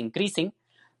keeps increasing,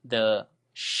 the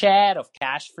share of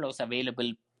cash flows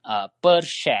available per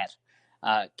share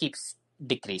keeps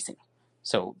decreasing.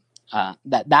 So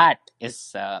that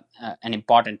is an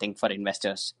important thing for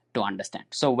investors to understand.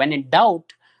 So when in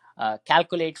doubt,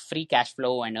 calculate free cash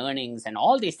flow and earnings and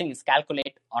all these things,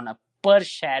 calculate on a per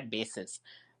share basis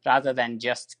rather than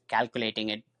just calculating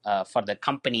it for the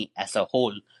company as a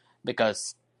whole.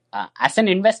 Because as an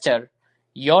investor,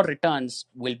 your returns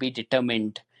will be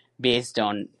determined based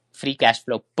on free cash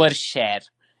flow per share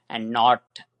and not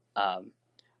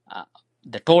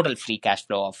the total free cash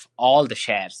flow of all the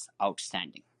shares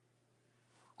outstanding.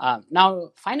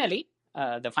 Now, finally,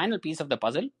 the final piece of the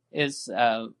puzzle is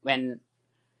when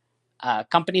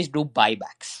companies do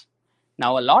buybacks.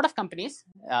 Now, a lot of companies,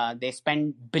 they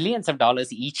spend billions of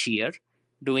dollars each year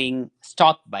doing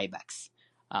stock buybacks.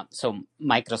 So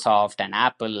Microsoft and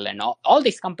Apple and all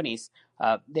these companies,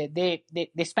 they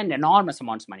spend enormous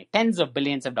amounts of money, tens of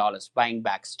billions of dollars buying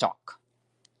back stock.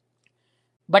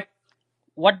 But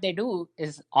what they do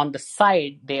is on the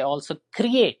side, they also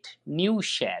create new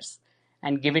shares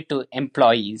and give it to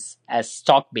employees as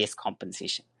stock-based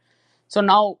compensation. So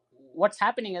now what's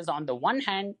happening is, on the one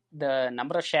hand, the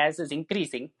number of shares is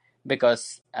increasing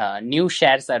because new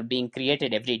shares are being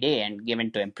created every day and given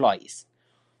to employees.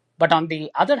 But on the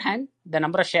other hand, the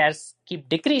number of shares keep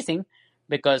decreasing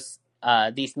because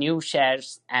these new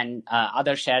shares and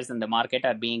other shares in the market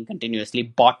are being continuously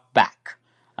bought back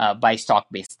by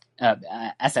stock-based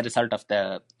as a result of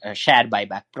the share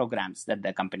buyback programs that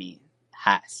the company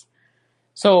has.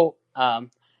 So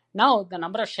now the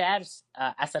number of shares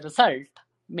as a result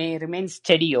may remain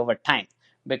steady over time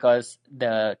because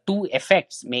the two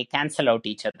effects may cancel out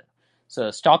each other. So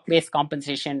stock-based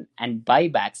compensation and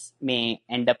buybacks may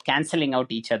end up canceling out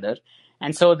each other.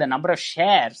 And so the number of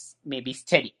shares may be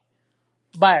steady.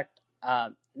 But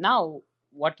now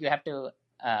what you have to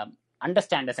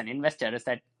understand as an investor is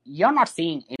that you're not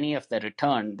seeing any of the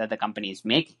return that the company is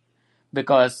making,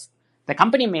 because the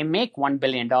company may make $1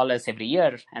 billion every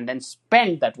year and then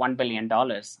spend that $1 billion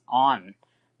on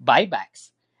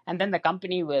buybacks. And then the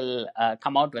company will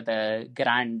come out with a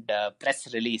grand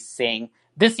press release saying,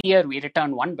 this year we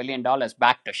returned $1 billion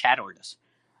back to shareholders.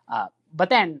 But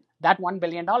then that $1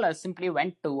 billion simply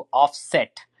went to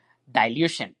offset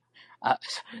dilution.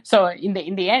 So in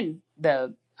the end,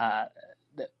 the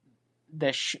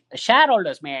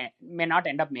shareholders may not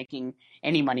end up making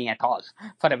any money at all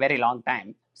for a very long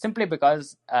time, simply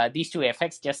because these two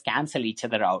effects just cancel each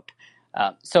other out.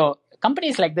 So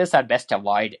companies like this are best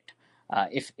avoided.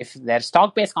 If their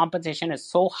stock-based compensation is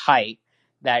so high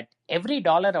that every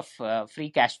dollar of free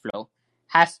cash flow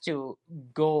has to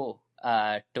go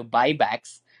to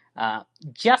buybacks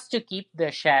just to keep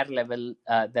the share level,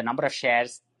 the number of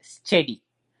shares steady,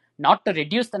 not to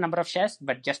reduce the number of shares,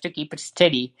 but just to keep it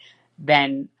steady,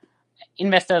 then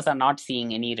investors are not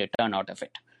seeing any return out of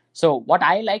it. So what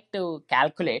I like to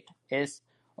calculate is,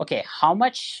 okay, how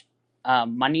much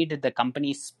money did the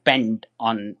company spend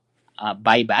on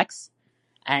buybacks,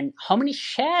 and how many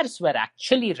shares were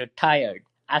actually retired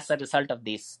as a result of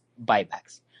these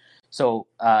buybacks? So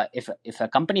if a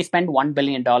company spent $1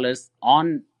 billion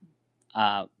on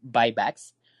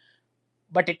buybacks,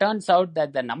 but it turns out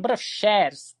that the number of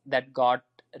shares that got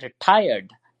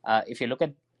retired, if you look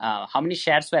at how many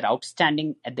shares were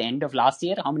outstanding at the end of last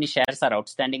year, how many shares are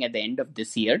outstanding at the end of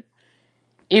this year,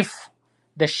 if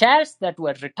the shares that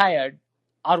were retired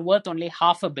are worth only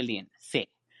 $500 million, say,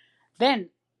 then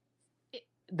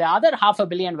the other $500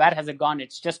 million, where has it gone?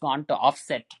 It's just gone to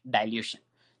offset dilution.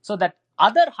 So that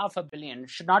other $500 million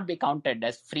should not be counted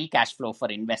as free cash flow for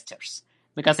investors,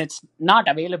 because it's not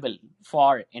available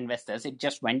for investors. It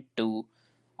just went to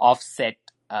offset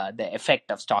the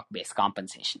effect of stock-based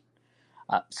compensation.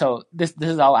 So this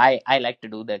is how I like to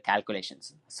do the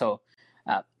calculations. So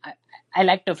I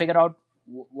like to figure out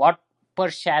what per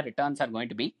share returns are going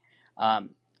to be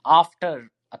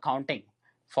after accounting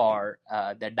for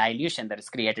the dilution that is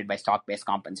created by stock-based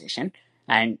compensation.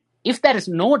 And if there is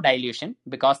no dilution,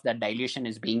 because the dilution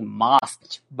is being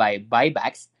masked by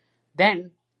buybacks,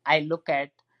 then I look at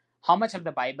how much of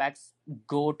the buybacks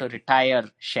go to retire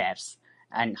shares,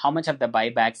 and how much of the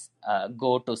buybacks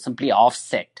go to simply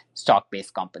offset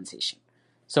stock-based compensation.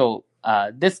 So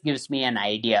this gives me an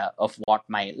idea of what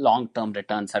my long-term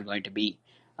returns are going to be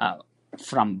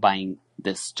from buying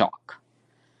this stock.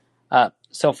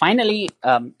 So finally,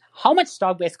 how much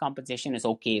stock-based compensation is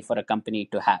okay for a company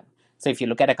to have? So if you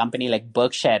look at a company like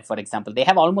Berkshire, for example, they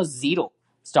have almost zero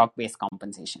stock-based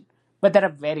compensation. But there are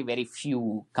very, very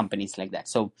few companies like that.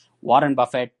 So Warren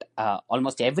Buffett,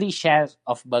 almost every share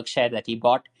of Berkshire that he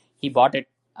bought it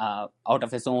out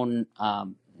of his own,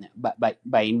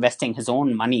 by investing his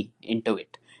own money into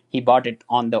it. He bought it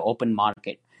on the open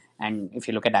market. And if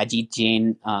you look at Ajit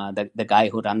Jain, the guy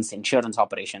who runs insurance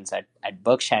operations at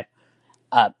Berkshire,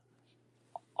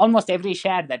 almost every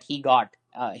share that he got,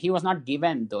 he was not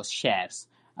given those shares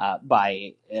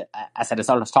as a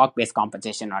result of stock-based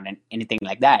compensation or anything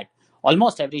like that.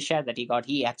 Almost every share that he got,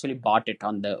 he actually bought it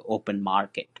on the open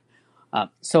market.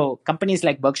 So companies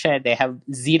like Berkshire, they have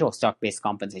zero stock-based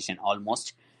compensation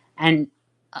almost. And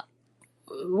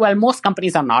well, most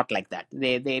companies are not like that.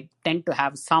 They tend to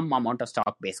have some amount of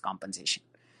stock-based compensation.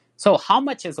 So how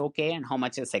much is okay and how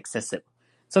much is excessive?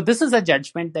 So this is a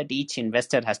judgment that each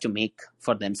investor has to make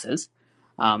for themselves.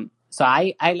 So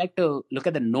I like to look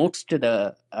at the notes to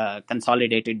the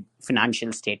consolidated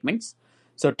financial statements.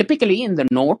 So typically in the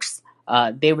notes,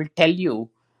 they will tell you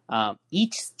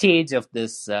each stage of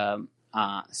this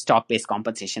stock-based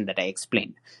compensation that I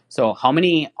explained. So how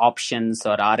many options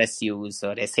or RSUs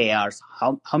or SARs,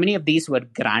 how many of these were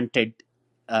granted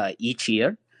each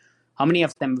year? How many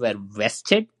of them were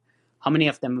vested? How many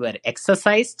of them were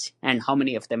exercised? And how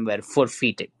many of them were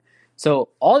forfeited? So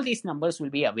all these numbers will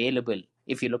be available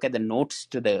if you look at the notes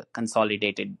to the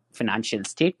consolidated financial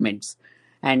statements.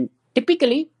 And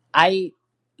typically, I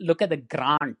look at the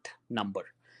grant number.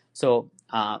 So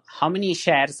how many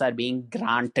shares are being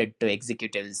granted to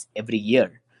executives every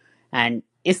year? And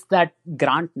is that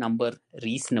grant number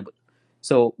reasonable?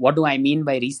 So what do I mean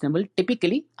by reasonable?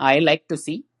 Typically, I like to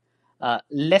see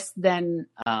less than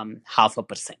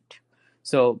 0.5%.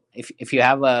 So if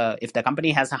the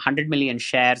company has 100 million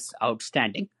shares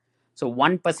outstanding, so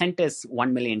 1% is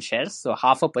 1 million shares. So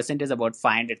 0.5% is about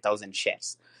 500,000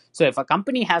 shares. So if a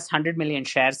company has 100 million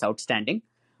shares outstanding,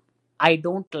 I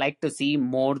don't like to see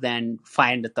more than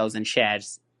 500,000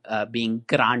 shares being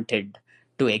granted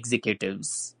to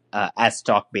executives as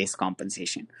stock-based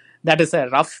compensation. That is a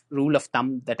rough rule of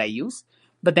thumb that I use.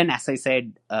 But then, as I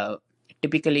said,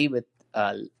 typically with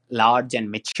large and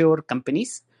mature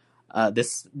companies,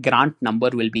 this grant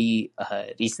number will be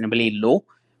reasonably low.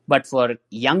 But for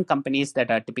young companies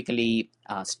that are typically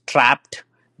strapped,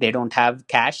 they don't have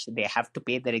cash, they have to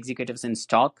pay their executives in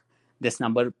stock, this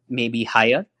number may be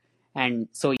higher. And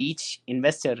so each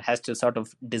investor has to sort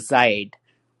of decide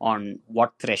on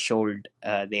what threshold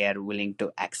they are willing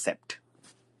to accept.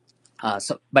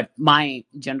 But my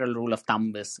general rule of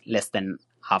thumb is less than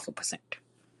 0.5%.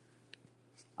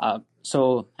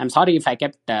 So I'm sorry if I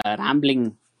kept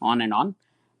rambling on and on.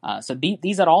 So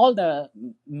these are all the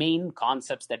main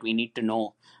concepts that we need to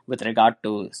know with regard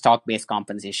to stock-based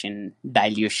compensation,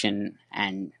 dilution,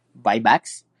 and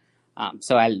buybacks.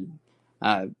 So I'll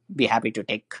be happy to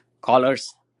take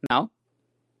callers now.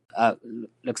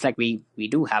 Looks like we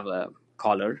do have a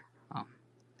caller,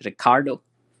 Ricardo.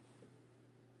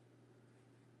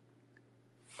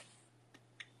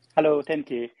 Hello,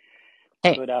 10K.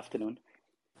 Hey. Good afternoon.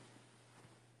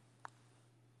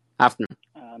 Afternoon.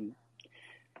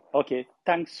 Okay,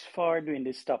 thanks for doing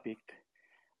this topic.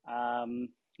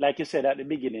 Like you said at the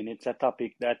beginning, it's a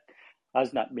topic that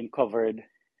has not been covered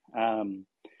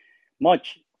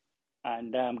much,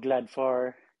 and I'm glad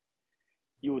for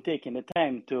you taking the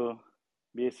time to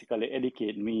basically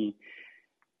educate me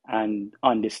and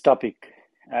on this topic.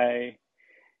 I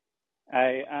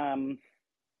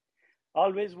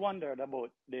always wondered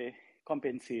about the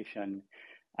compensation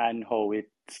and how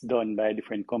it's done by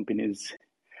different companies.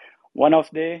 One of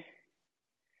the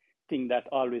things that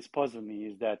always puzzles me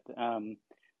is that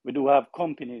we do have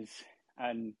companies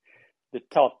and the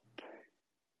top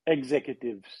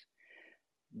executives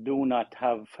do not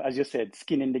have, as you said,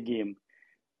 skin in the game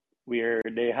where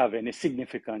they have any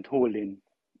significant holding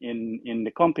in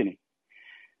the company.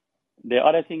 The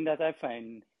other thing that I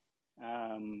find,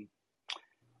 I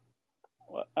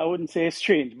wouldn't say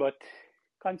strange, but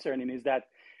concerning is that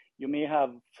you may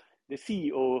have the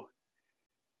CEO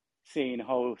saying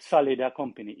how solid a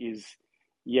company is,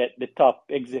 yet the top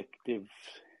executives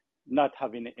not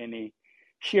having any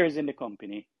shares in the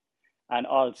company and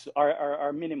also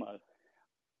are minimal.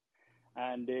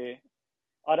 And the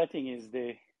other thing is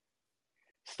the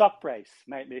stock price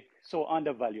might be so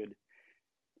undervalued.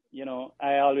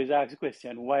 I always ask the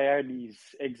question, why are these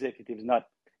executives not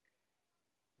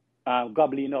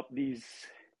gobbling up these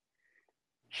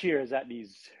shares at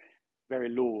these very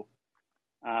low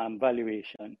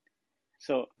valuation?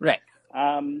 So, Right.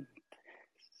 um,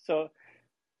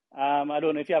 I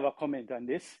don't know if you have a comment on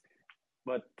this,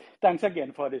 but thanks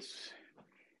again for this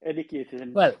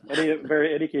Well,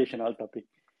 very educational topic.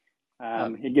 uh,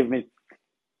 It gave me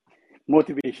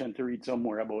motivation to read some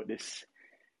more about this.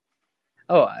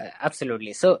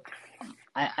 absolutely. So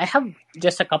I have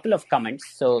just a couple of comments.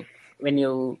 So when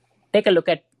you take a look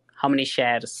at how many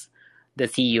shares the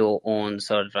CEO owns,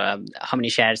 or how many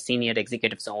shares senior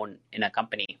executives own in a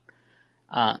company,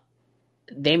 uh,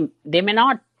 they may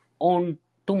not own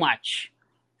too much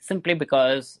simply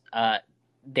because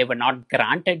they were not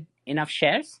granted enough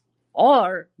shares,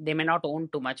 or they may not own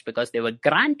too much because they were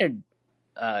granted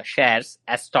shares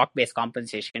as stock-based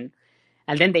compensation,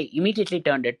 and then they immediately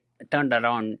turned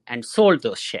around and sold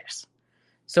those shares.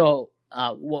 So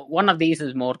one of these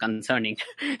is more concerning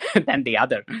than the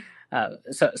other.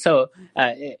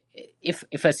 If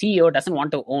a CEO doesn't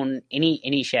want to own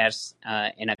any shares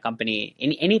in a company,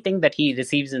 anything that he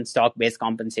receives in stock based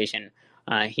compensation,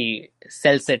 he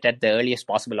sells it at the earliest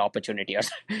possible opportunity, or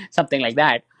something like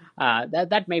that.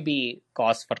 That may be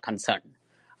cause for concern.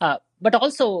 But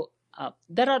also,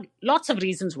 there are lots of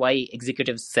reasons why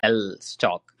executives sell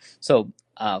stock. So,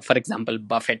 for example,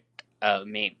 Buffett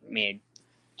may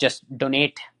just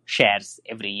donate shares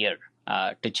every year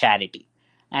to charity.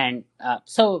 And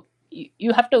so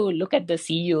you have to look at the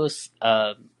CEO's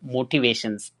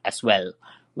motivations as well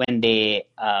when they.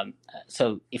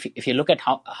 So if you look at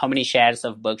how many shares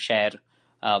of Berkshire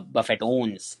Buffett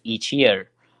owns each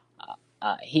year,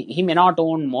 he may not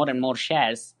own more and more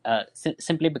shares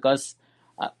simply because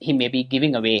he may be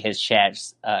giving away his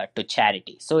shares to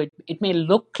charity. So it may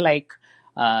look like,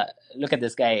 look at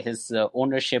this guy, his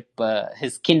ownership,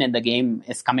 his skin in the game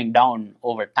is coming down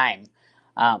over time.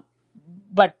 Uh,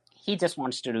 but he just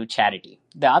wants to do charity.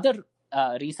 The other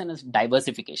reason is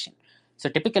diversification. So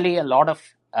typically, a lot of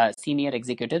senior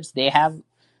executives, they have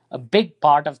a big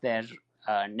part of their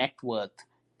net worth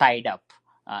tied up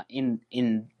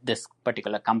in this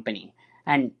particular company,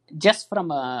 and just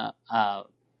from a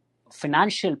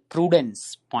financial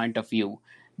prudence point of view,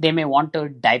 they may want to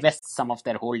divest some of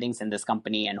their holdings in this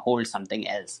company and hold something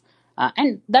else.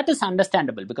 And that is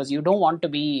understandable because you don't want to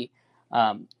be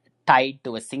tied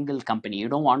to a single company. You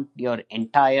don't want your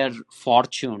entire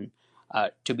fortune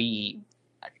to be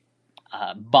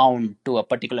bound to a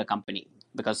particular company,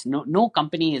 because no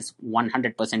company is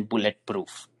 100%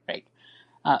 bulletproof, right?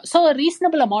 So a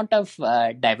reasonable amount of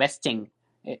divesting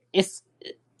is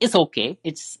is okay.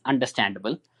 It's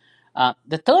understandable.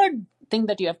 The third thing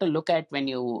that you have to look at when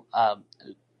you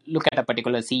look at a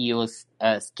particular CEO's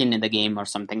skin in the game or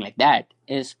something like that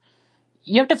is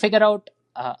you have to figure out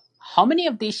how many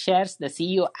of these shares the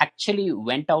CEO actually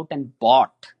went out and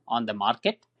bought on the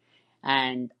market,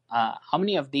 and how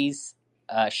many of these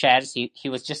shares he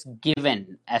was just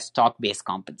given as stock-based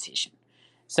compensation.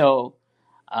 So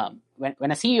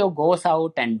when a CEO goes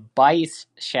out and buys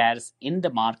shares in the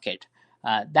market,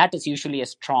 that is usually a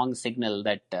strong signal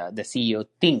that the CEO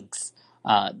thinks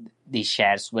these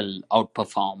shares will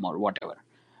outperform or whatever.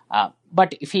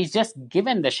 But if he's just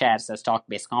given the shares as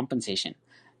stock-based compensation,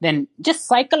 then just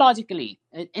psychologically,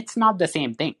 it's not the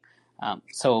same thing.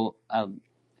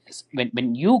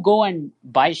 When you go and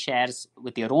buy shares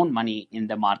with your own money in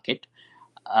the market,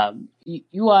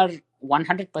 you are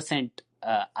 100%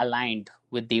 aligned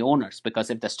with the owners, because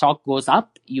if the stock goes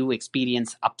up, you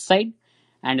experience upside,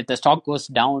 and if the stock goes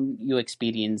down, you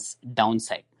experience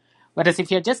downside. Whereas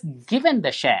if you're just given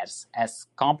the shares as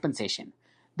compensation,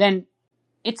 then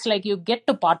it's like you get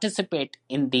to participate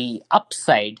in the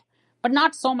upside, but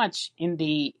not so much in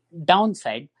the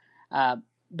downside, uh,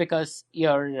 because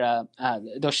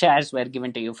those shares were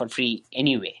given to you for free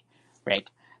anyway, right?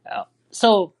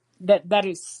 So there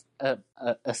is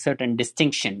a certain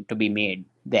distinction to be made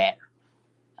there.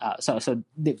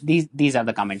 These are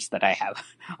the comments that I have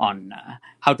on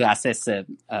how to assess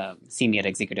senior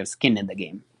executive skin in the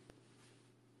game.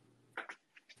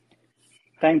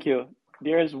 Thank you.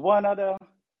 There's one other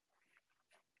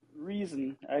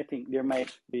reason I think there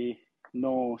might be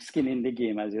no skin in the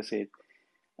game, as you said.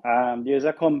 There's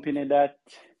a company that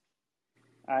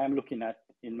I am looking at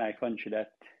in my country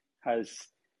that has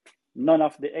none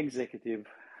of the executive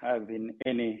having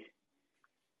any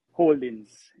holdings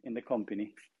in the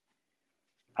company,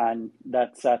 and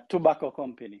that's a tobacco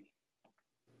company.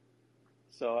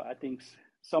 So I think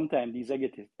sometimes these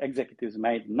executives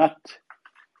might not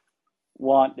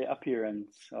want the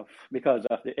appearance of, because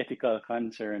of the ethical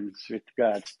concerns with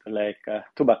regards to like a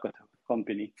tobacco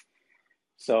company.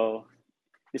 So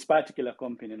this particular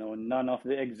company, none of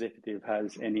the executive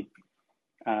has any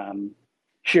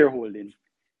shareholding.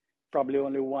 Probably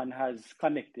only one has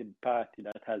connected party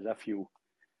that has a few,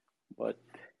 but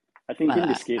I think in Well,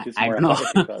 this case it's I more don't of know. a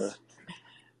ethical.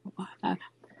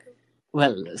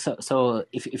 Well, so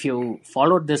if you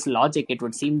followed this logic, it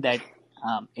would seem that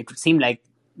it would seem like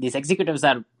these executives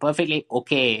are perfectly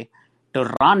okay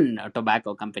to run a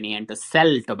tobacco company and to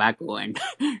sell tobacco and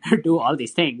do all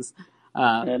these things,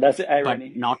 That's the but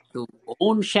irony. not to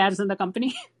own shares in the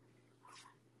company.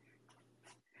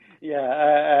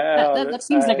 Yeah, That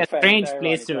seems like I a find it strange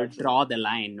place ironic to also. draw the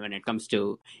line when it comes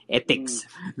to Mm, ethics,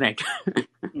 right?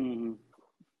 mm.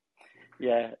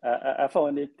 Yeah, I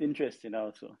found it interesting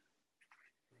also.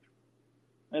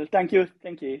 Well, thank you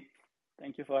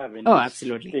for having Oh, this,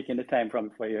 absolutely. taking the time from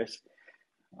for yours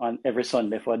on every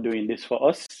Sunday for doing this for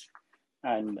us,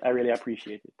 and I really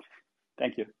appreciate it.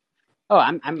 Thank you. Oh,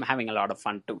 I'm having a lot of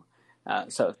fun too.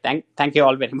 So thank you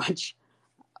all very much.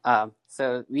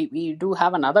 So we do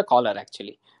have another caller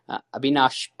actually,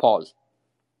 Abhinash Paul.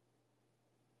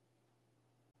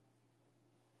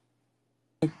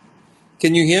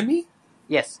 Can you hear me?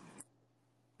 Yes.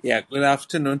 Yeah, good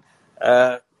afternoon.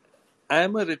 I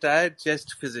am a retired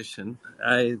chest physician.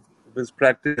 I was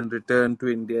practicing and returned to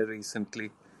India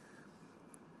recently.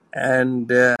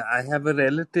 And I have a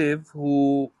relative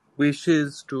who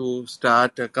wishes to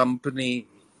start a company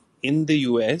in the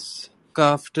US, look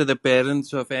after the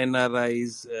parents of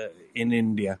NRIs in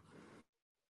India.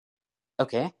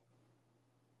 Okay.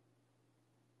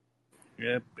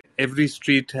 Uh, every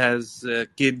street has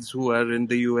kids who are in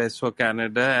the US or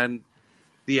Canada, and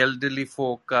the elderly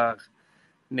folk are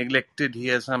neglected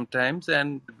here sometimes,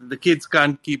 and the kids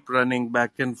can't keep running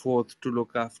back and forth to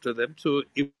look after them. So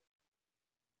if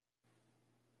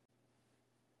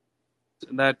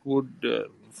that would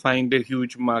find a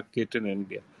huge market in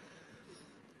India.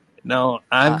 Now,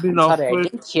 I've been I'm sorry, I offered.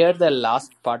 didn't hear the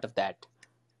last part of that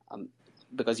um,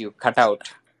 because you cut out.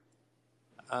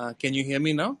 Can you hear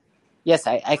me now? Yes,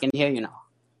 I can hear you now.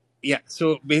 Yeah.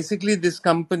 So basically, this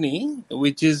company,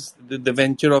 which is the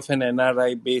venture of an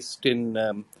NRI based in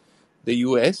the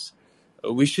US,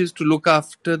 wishes to look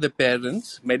after the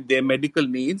parents, their medical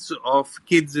needs of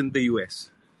kids in the US.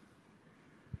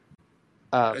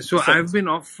 So So I've been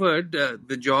offered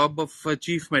the job of a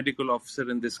chief medical officer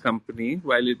in this company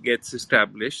while it gets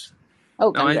established.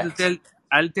 oh, Now congrats.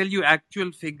 I'll tell you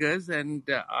actual figures and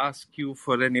ask you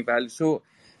for an eval. So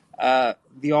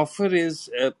the offer is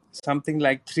something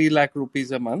like 3 lakh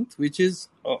rupees a month, which is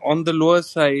on the lower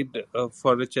side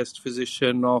for a chest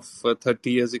physician of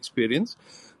 30 years experience,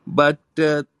 but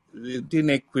in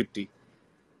equity.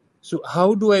 So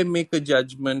how do I make a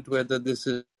judgment whether this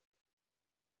is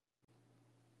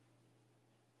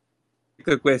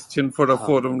a question for a Um,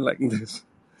 forum like this?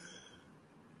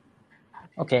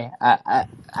 okay.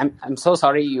 I'm so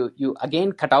sorry. You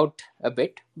again cut out a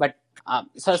bit, but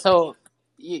so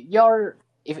you're,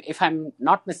 if I'm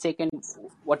not mistaken,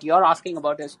 what you're asking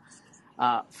about is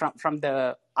from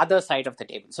the other side of the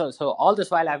table. So all this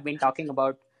while I've been talking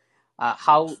about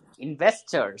how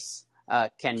investors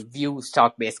can view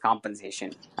stock-based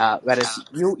compensation, whereas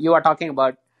you are talking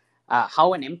about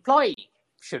how an employee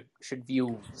should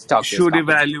view stock-based Should compensation.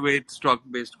 evaluate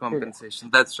stock-based compensation.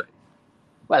 That's right.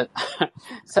 Well,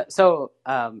 so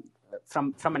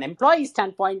from an employee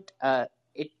standpoint,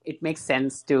 it makes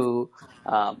sense to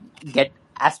get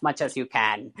as much as you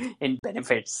can in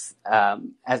benefits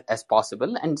as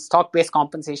possible, and stock based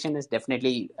compensation is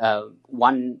definitely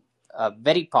one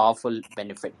very powerful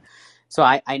benefit. So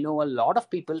I know a lot of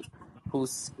people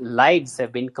whose lives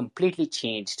have been completely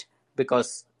changed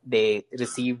because they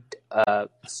received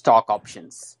stock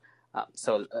options.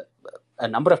 So a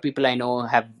number of people I know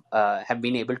have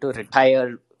been able to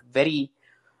retire very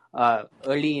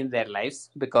early in their lives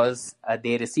because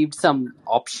they received some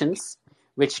options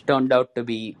which turned out to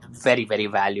be very very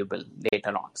valuable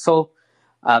later on. So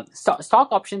stock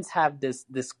options have this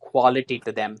quality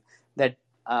to them that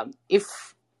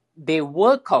if they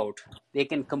work out, they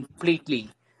can completely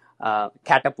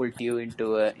catapult you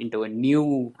into a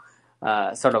new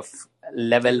sort of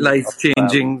level of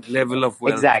Life-changing level of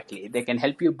wealth. exactly. They can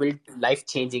help you build life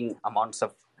changing amounts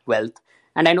of wealth.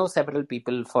 And I know several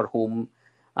people for whom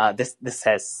this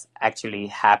has actually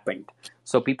happened.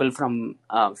 So people from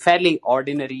fairly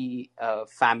ordinary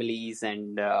families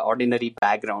and ordinary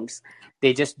backgrounds,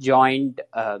 they just joined,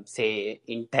 say,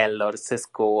 Intel or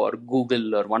Cisco or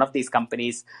Google or one of these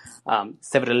companies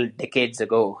several decades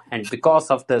ago. And because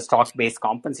of the stock based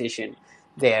compensation,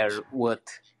 they're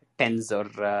worth tens or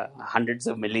hundreds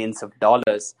of millions of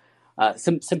dollars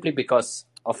simply because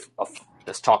of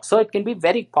the stock. So it can be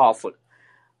very powerful.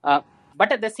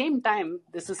 But at the same time,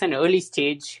 this is an early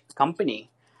stage company,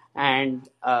 and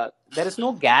there is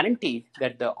no guarantee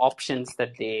that the options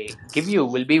that they give you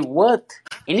will be worth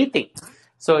anything.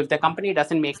 So if the company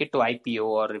doesn't make it to IPO,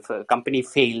 or if a company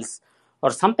fails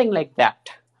or something like that,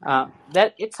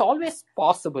 that it's always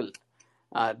possible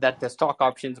that the stock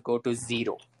options go to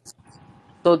zero.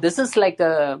 So this is like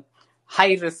a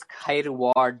high risk, high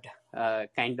reward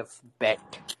kind of bet.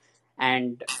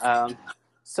 And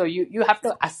so you have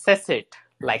to assess it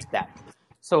like that.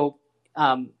 So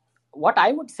what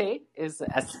I would say is,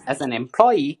 as an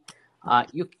employee,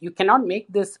 you cannot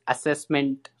make this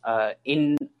assessment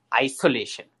in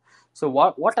isolation. So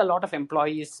what a lot of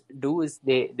employees do is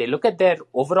they look at their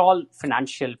overall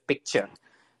financial picture.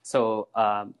 So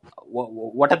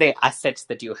what are the assets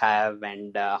that you have,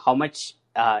 and how much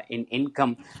in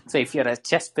income? So if you're a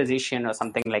chest physician or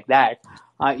something like that,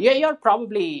 you're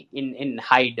probably in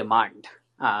high demand.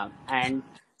 And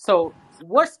so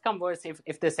worst come worst,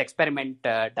 if this experiment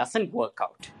doesn't work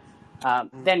out,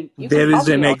 then you can There is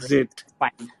probably an already exit.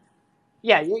 find,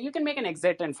 yeah, you can make an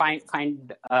exit and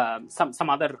find some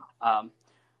other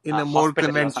In a more hospital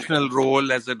or conventional something.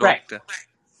 role as a Right. doctor.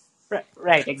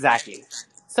 Right, exactly.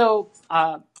 So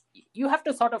you have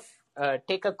to sort of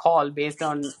take a call based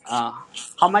on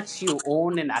how much you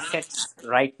own in assets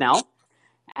right now,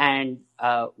 and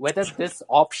whether this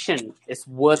option is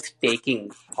worth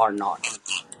taking or not.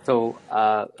 So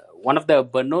one of the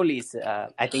Bernoullis,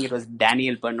 I think it was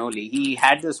Daniel Bernoulli, he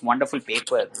had this wonderful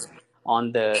paper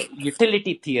on the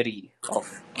utility theory of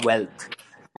wealth.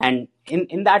 And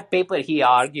in that paper, he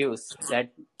argues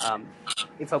that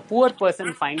if a poor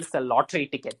person finds a lottery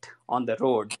ticket on the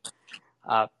road,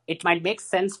 it might make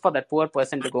sense for that poor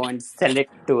person to go and sell it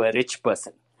to a rich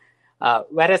person.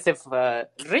 Whereas if a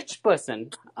rich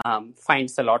person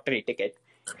finds a lottery ticket,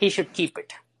 he should keep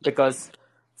it, because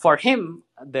for him,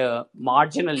 the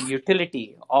marginal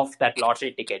utility of that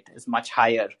lottery ticket is much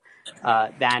higher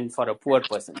than for a poor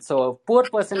person. So a poor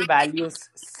person values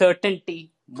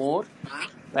certainty more,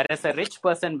 whereas a rich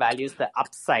person values the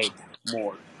upside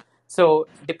more. So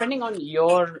depending on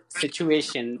your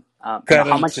situation, how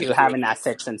Current much you have situation. in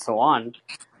assets and so on,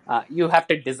 you have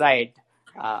to decide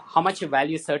how much you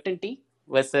value certainty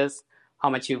versus how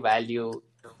much you value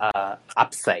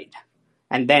upside,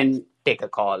 and then take a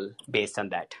call based on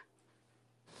that.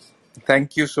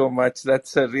 Thank you so much.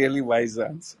 That's a really wise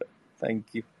answer.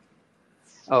 Thank you.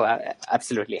 Oh,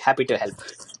 absolutely. Happy to help.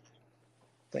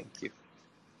 Thank you.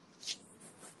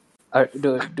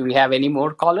 Do we have any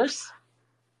more callers?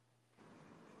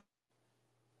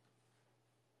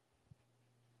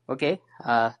 Okay.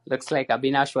 Looks like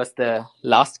Abhinash was the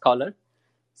last caller.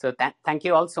 So thank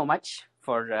you all so much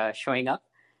for showing up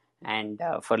and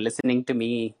for listening to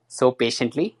me so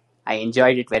patiently. I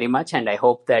enjoyed it very much, and I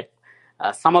hope that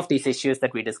some of these issues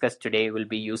that we discussed today will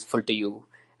be useful to you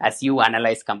as you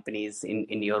analyze companies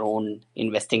in your own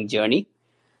investing journey.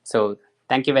 So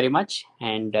thank you very much,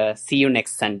 and see you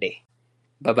next Sunday.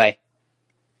 Bye-bye.